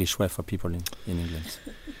the English way for people in England.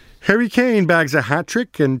 Harry Kane bags a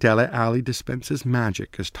hat-trick and Dele Alli dispenses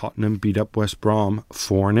magic as Tottenham beat up West Brom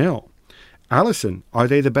 4-0. Alison, are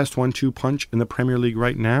they the best 1-2 punch in the Premier League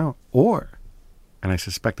right now? Or, and I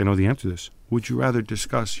suspect I know the answer to this, would you rather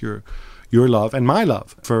discuss your love and my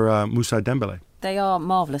love for Moussa Dembele? They are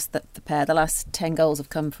marvellous, the pair. The last 10 goals have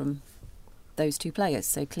come from those two players,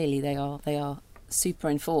 so clearly they are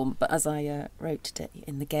super in form. But as I wrote today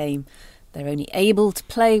in the game, they're only able to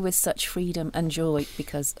play with such freedom and joy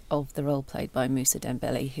because of the role played by Moussa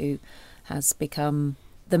Dembele, who has become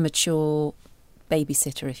the mature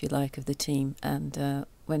babysitter, if you like, of the team. And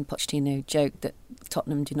when Pochettino joked that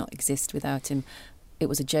Tottenham do not exist without him, it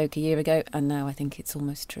was a joke a year ago, and now I think it's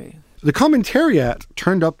almost true. The commentariat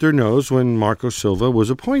turned up their nose when Marco Silva was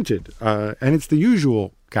appointed. And it's the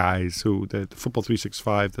usual guys who, the Football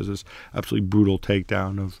 365 does this absolutely brutal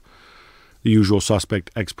takedown of the usual suspect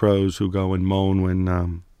ex-pros who go and moan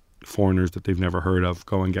when foreigners that they've never heard of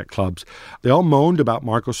go and get clubs. They all moaned about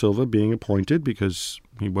Marco Silva being appointed because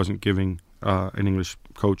he wasn't giving an English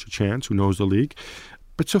coach a chance who knows the league.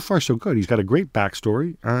 But so far, so good. He's got a great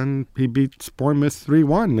backstory, and he beats Bournemouth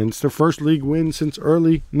 3-1, and it's their first league win since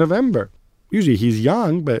early November. Usually he's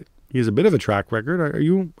young, but he has a bit of a track record. Are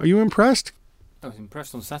you impressed? I was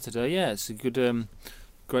impressed on Saturday, yeah. It's a good...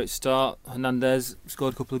 great start. Hernandez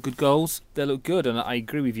scored a couple of good goals. They look good, and I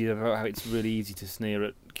agree with you about how it's really easy to sneer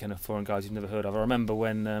at kind of foreign guys you've never heard of. I remember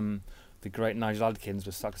when the great Nigel Adkins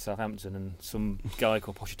was sacked to Southampton and some guy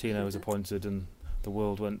called Pochettino was appointed, and the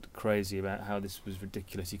world went crazy about how this was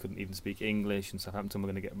ridiculous. He couldn't even speak English and Southampton were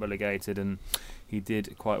going to get relegated, and he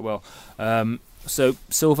did quite well. So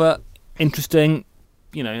Silva, interesting,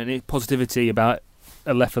 and positivity about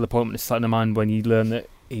a left-field appointment is starting to mind when you learn that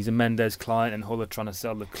he's a Mendes client and Hull are trying to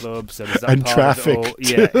sell the club. So there's that and part traffic. Of it all.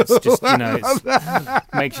 Yeah, it's just, it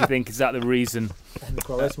makes you think, is that the reason? And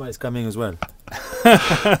Quaresma is coming as well. Is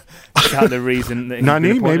that the reason? That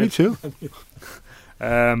Nani, maybe too.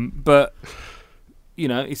 But,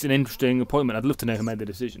 it's an interesting appointment. I'd love to know who made the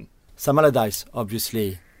decision. Sam Allardyce,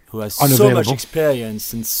 obviously, who has so much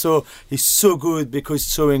experience and he's so good because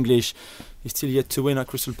he's so English. He's still yet to win at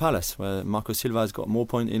Crystal Palace, where Marco Silva has got more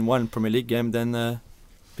points in one Premier League game than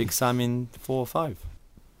Big Sam in 4 or 5.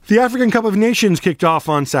 The African Cup of Nations kicked off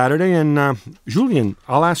on Saturday, and Julian,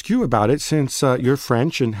 I'll ask you about it since you're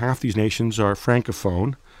French and half these nations are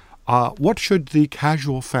francophone. What should the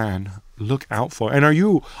casual fan look out for? And are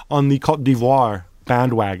you on the Côte d'Ivoire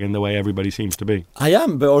bandwagon the way everybody seems to be? I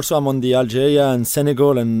am, but also I'm on the Algeria and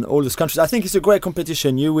Senegal and all those countries. I think it's a great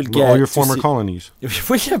competition. You will get all your former colonies. Yeah,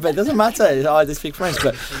 but it doesn't matter. They speak French.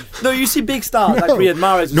 But no, you see big stars like Riyad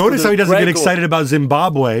Mahrez. Notice how he doesn't get excited about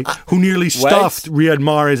Zimbabwe, who nearly stuffed Riyad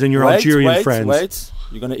Mahrez and your Algerian friends. Wait,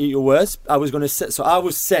 you're going to eat your words. I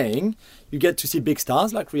was saying you get to see big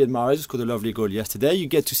stars like Riyad Mahrez, who scored a lovely goal yesterday. You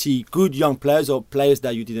get to see good young players or players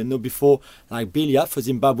that you didn't know before, like Bilia for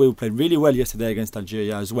Zimbabwe, who played really well yesterday against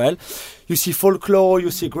Algeria as well. You see folklore,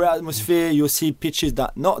 you see great atmosphere, you see pitches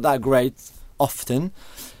that not that great often.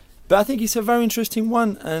 But I think it's a very interesting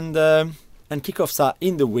one, and kickoffs are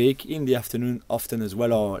in the week, in the afternoon often as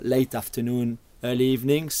well, or late afternoon, early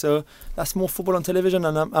evening. So that's more football on television,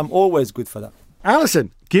 and I'm always good for that.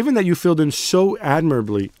 Alison, given that you filled in so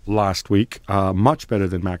admirably last week, much better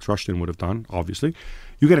than Max Rushton would have done, obviously,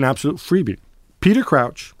 you get an absolute freebie. Peter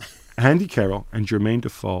Crouch, Andy Carroll, and Jermaine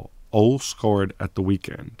Defoe all scored at the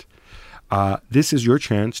weekend. this is your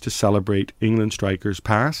chance to celebrate England strikers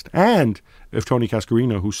past, and if Tony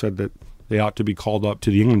Cascarino, who said that they ought to be called up to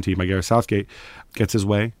the England team by Gareth Southgate, gets his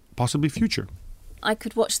way, possibly future. I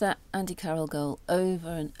could watch that Andy Carroll goal over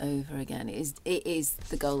and over again. It is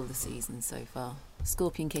the goal of the season so far.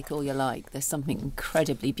 Scorpion kick all you like. There's something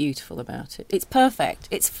incredibly beautiful about it. It's perfect.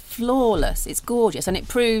 It's flawless. It's gorgeous. And it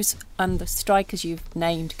proves, and the strikers you've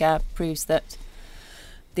named, Gab, proves that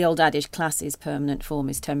the old adage, class is permanent, form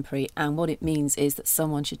is temporary. And what it means is that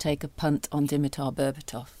someone should take a punt on Dimitar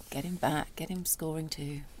Berbatov. Get him back. Get him scoring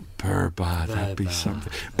too. That'd be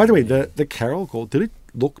something. By the way, the Carroll goal, did it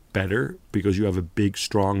look better because you have a big,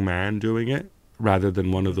 strong man doing it rather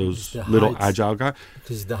than one of those little agile guys?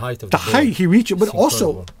 Because the height of the height, he reached it. But also,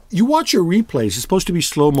 incredible. you watch your replays, it's supposed to be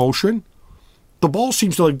slow motion. The ball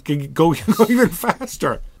seems to go even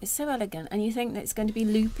faster. It's so elegant. And you think that it's going to be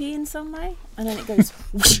loopy in some way. And then it goes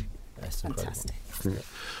whoosh. That's Fantastic.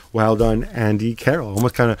 Well done, Andy Carroll.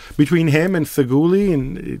 Almost kind of between him and Feghouli,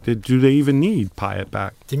 and do they even need Payet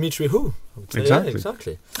back? Dimitri who? Exactly. Yeah,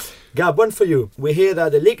 exactly. Gab, one for you. We hear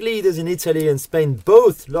that the league leaders in Italy and Spain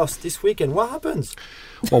both lost this weekend. What happens?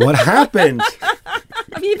 Well, what happened?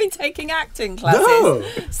 Have you been taking acting classes? No.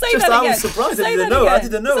 Say Just that I again. was surprised. Say I didn't that know. again. I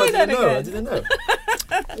didn't know. Say I that didn't know. again. I didn't know.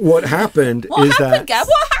 What happened What is happened, that Gab?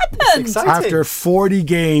 What happened? Exciting. after 40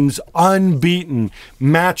 games unbeaten,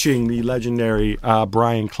 matching the legendary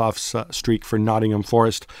Brian Clough's streak for Nottingham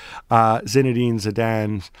Forest, Zinedine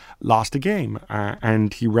Zidane lost a game,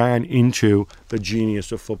 and he ran into the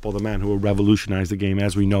genius of football, the man who will revolutionize the game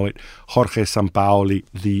as we know it, Jorge Sampaoli,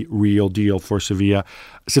 the real deal for Sevilla.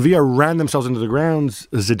 Sevilla ran themselves into the grounds.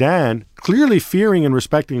 Zidane, clearly fearing and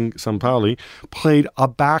respecting Sampaoli, played a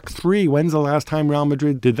back three. When's the last time Real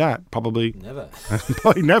Madrid did that? Probably Never.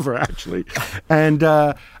 Probably never, actually. And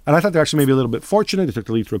I thought they're actually maybe a little bit fortunate. They took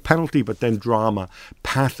the lead through a penalty, but then drama,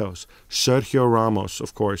 pathos. Sergio Ramos,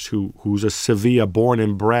 of course, who's a Sevilla born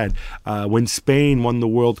and bred. When Spain won the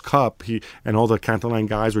World Cup, and all the Catalan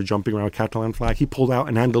guys were jumping around a Catalan flag, he pulled out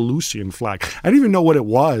an Andalusian flag. I didn't even know what it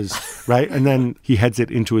was, right? And then he heads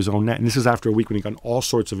it into his own net. And this is after a week when he got all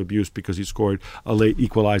sorts of abuse because he scored a late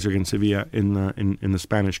equalizer against Sevilla in the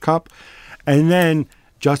Spanish Cup. And then,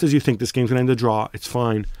 just as you think this game's going to end a draw, it's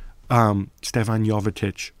fine. Stefan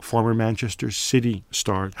Jovetic, former Manchester City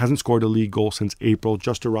star, hasn't scored a league goal since April,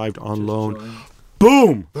 just arrived on loan.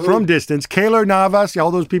 Boom! From distance. Keylor Navas,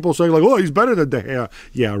 all those people saying like, oh, he's better than De Gea.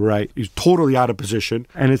 Yeah, right. He's totally out of position.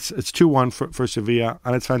 And it's 2-1 for Sevilla.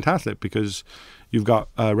 And it's fantastic because you've got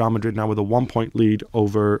Real Madrid now with a 1-point lead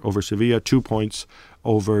over Sevilla, 2 points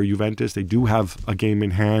over Juventus. They do have a game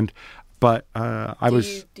in hand. But I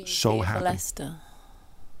was so happy. For Leicester?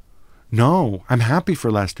 No, I'm happy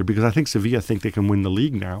for Leicester because I think Sevilla think they can win the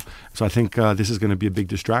league now. So I think this is going to be a big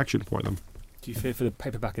distraction for them. Do you fear for the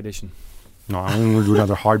paperback edition? No, I'm going to do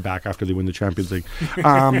another hardback after they win the Champions League.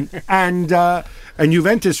 And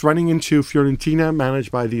Juventus running into Fiorentina,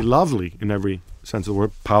 managed by the lovely, in every sense of the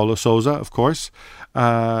word, Paulo Sousa, of course.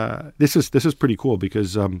 This is pretty cool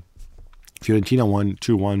because Fiorentina won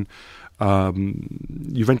 2-1.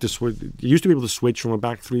 Juventus used to be able to switch from a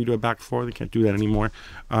back three to a back four. They can't do that anymore,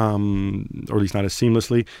 or at least not as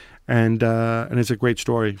seamlessly. And it's a great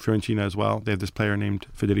story, Fiorentina as well. They have this player named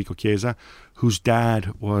Federico Chiesa, whose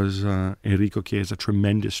dad was Enrico Chiesa,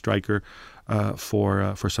 tremendous striker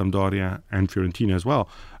for Sampdoria and Fiorentina as well.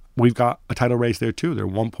 We've got a title race there too. They're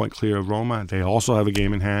 1 point clear of Roma. They also have a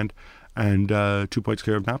game in hand, and 2 points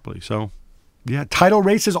clear of Napoli. So, yeah, title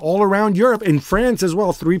races all around Europe. In France as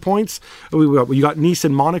well, 3 points. We got Nice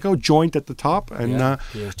and Monaco joint at the top, and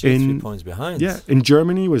PSG 3 points behind. Yeah, in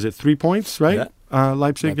Germany was it 3 points, right? Yeah.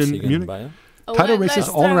 Leipzig and Munich. Bayern. Title races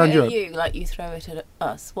all around Europe. You, like you throw it at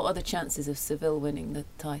us. What are the chances of Seville winning the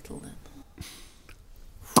title then?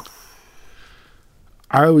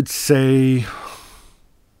 I would say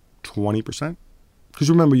 20%. Because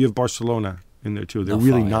remember, you have Barcelona in there too. They're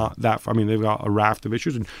really not that far. I mean, they've got a raft of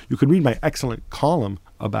issues, and you can read my excellent column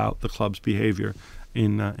about the club's behavior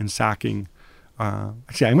in sacking.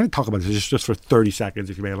 Actually, I'm going to talk about this just for 30 seconds,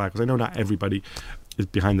 if you may allow, because I know not everybody is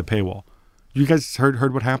behind the paywall. You guys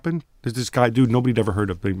heard what happened? There's this guy, dude, nobody'd ever heard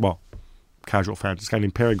of. Well, casual fans. This guy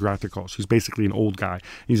named Pere Graticos. He's basically an old guy.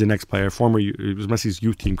 He's an ex-player, he was Messi's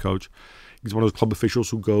youth team coach. He's one of those club officials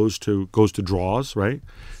who goes to draws, right?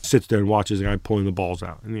 Sits there and watches the guy pulling the balls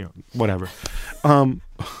out, and whatever.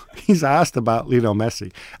 He's asked about Lionel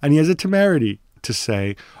Messi, and he has a temerity to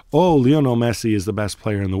say, "Oh, Lionel Messi is the best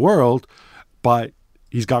player in the world, but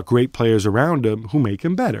he's got great players around him who make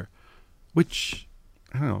him better." Which,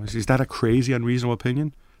 I don't know, is that a crazy, unreasonable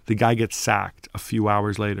opinion? The guy gets sacked a few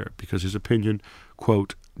hours later because his opinion,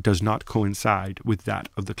 quote, does not coincide with that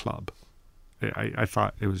of the club. I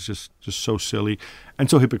thought it was just so silly and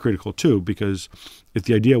so hypocritical too, because if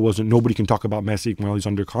the idea wasn't nobody can talk about Messi while he's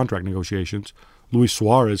under contract negotiations, Luis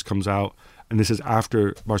Suarez comes out, and this is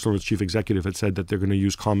after Barcelona's chief executive had said that they're going to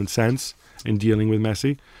use common sense in dealing with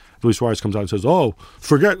Messi. Luis Suarez comes out and says, oh,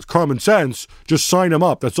 forget common sense, just sign him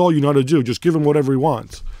up. That's all you got to do. Just give him whatever he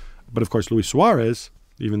wants. But of course, Luis Suarez,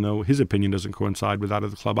 even though his opinion doesn't coincide with that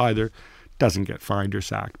of the club either, doesn't get fined or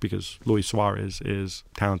sacked because Luis Suarez is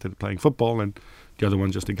talented at playing football and the other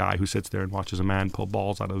one's just a guy who sits there and watches a man pull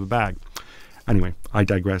balls out of the bag. Anyway, I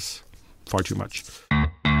digress far too much.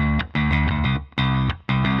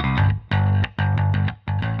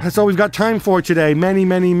 That's all we've got time for today. Many,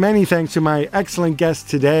 many, many thanks to my excellent guest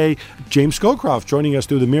today, James Scowcroft, joining us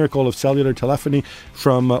through the miracle of cellular telephony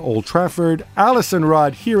from Old Trafford, Alison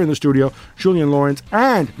Rudd here in the studio, Julian Lawrence,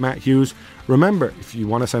 and Matt Hughes. Remember, if you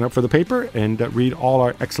want to sign up for the paper and read all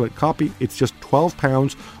our excellent copy, it's just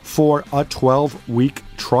 £12 for a 12-week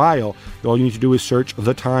trial. All you need to do is search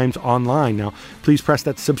The Times online. Now, please press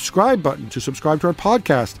that subscribe button to subscribe to our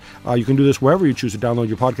podcast. You can do this wherever you choose to download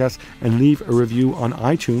your podcast and leave a review on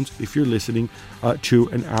iTunes if you're listening to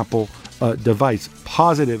an Apple device.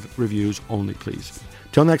 Positive reviews only, please.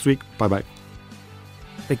 Till next week, bye-bye.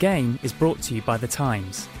 The Game is brought to you by The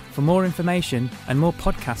Times. For more information and more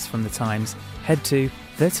podcasts from The Times, head to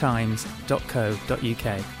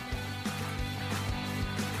thetimes.co.uk.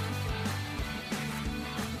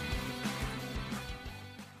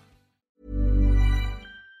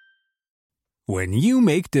 When you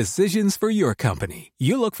make decisions for your company,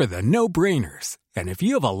 you look for the no-brainers. And if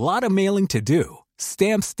you have a lot of mailing to do,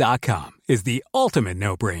 Stamps.com is the ultimate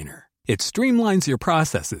no-brainer. It streamlines your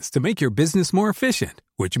processes to make your business more efficient,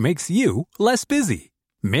 which makes you less busy.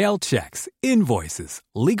 Mail checks, invoices,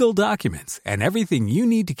 legal documents, and everything you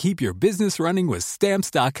need to keep your business running with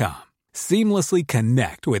Stamps.com. Seamlessly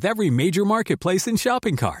connect with every major marketplace and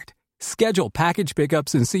shopping cart. Schedule package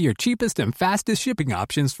pickups and see your cheapest and fastest shipping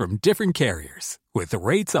options from different carriers. With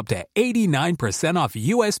rates up to 89% off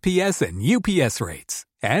USPS and UPS rates.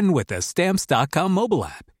 And with the Stamps.com mobile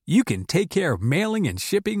app, you can take care of mailing and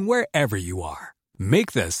shipping wherever you are.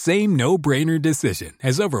 Make the same no-brainer decision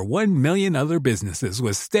as over 1 million other businesses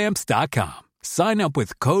with Stamps.com. Sign up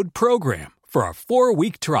with code PROGRAM for a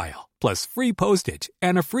 4-week trial, plus free postage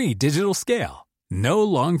and a free digital scale. No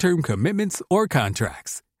long-term commitments or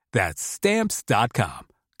contracts. That's Stamps.com.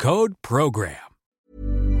 Code PROGRAM.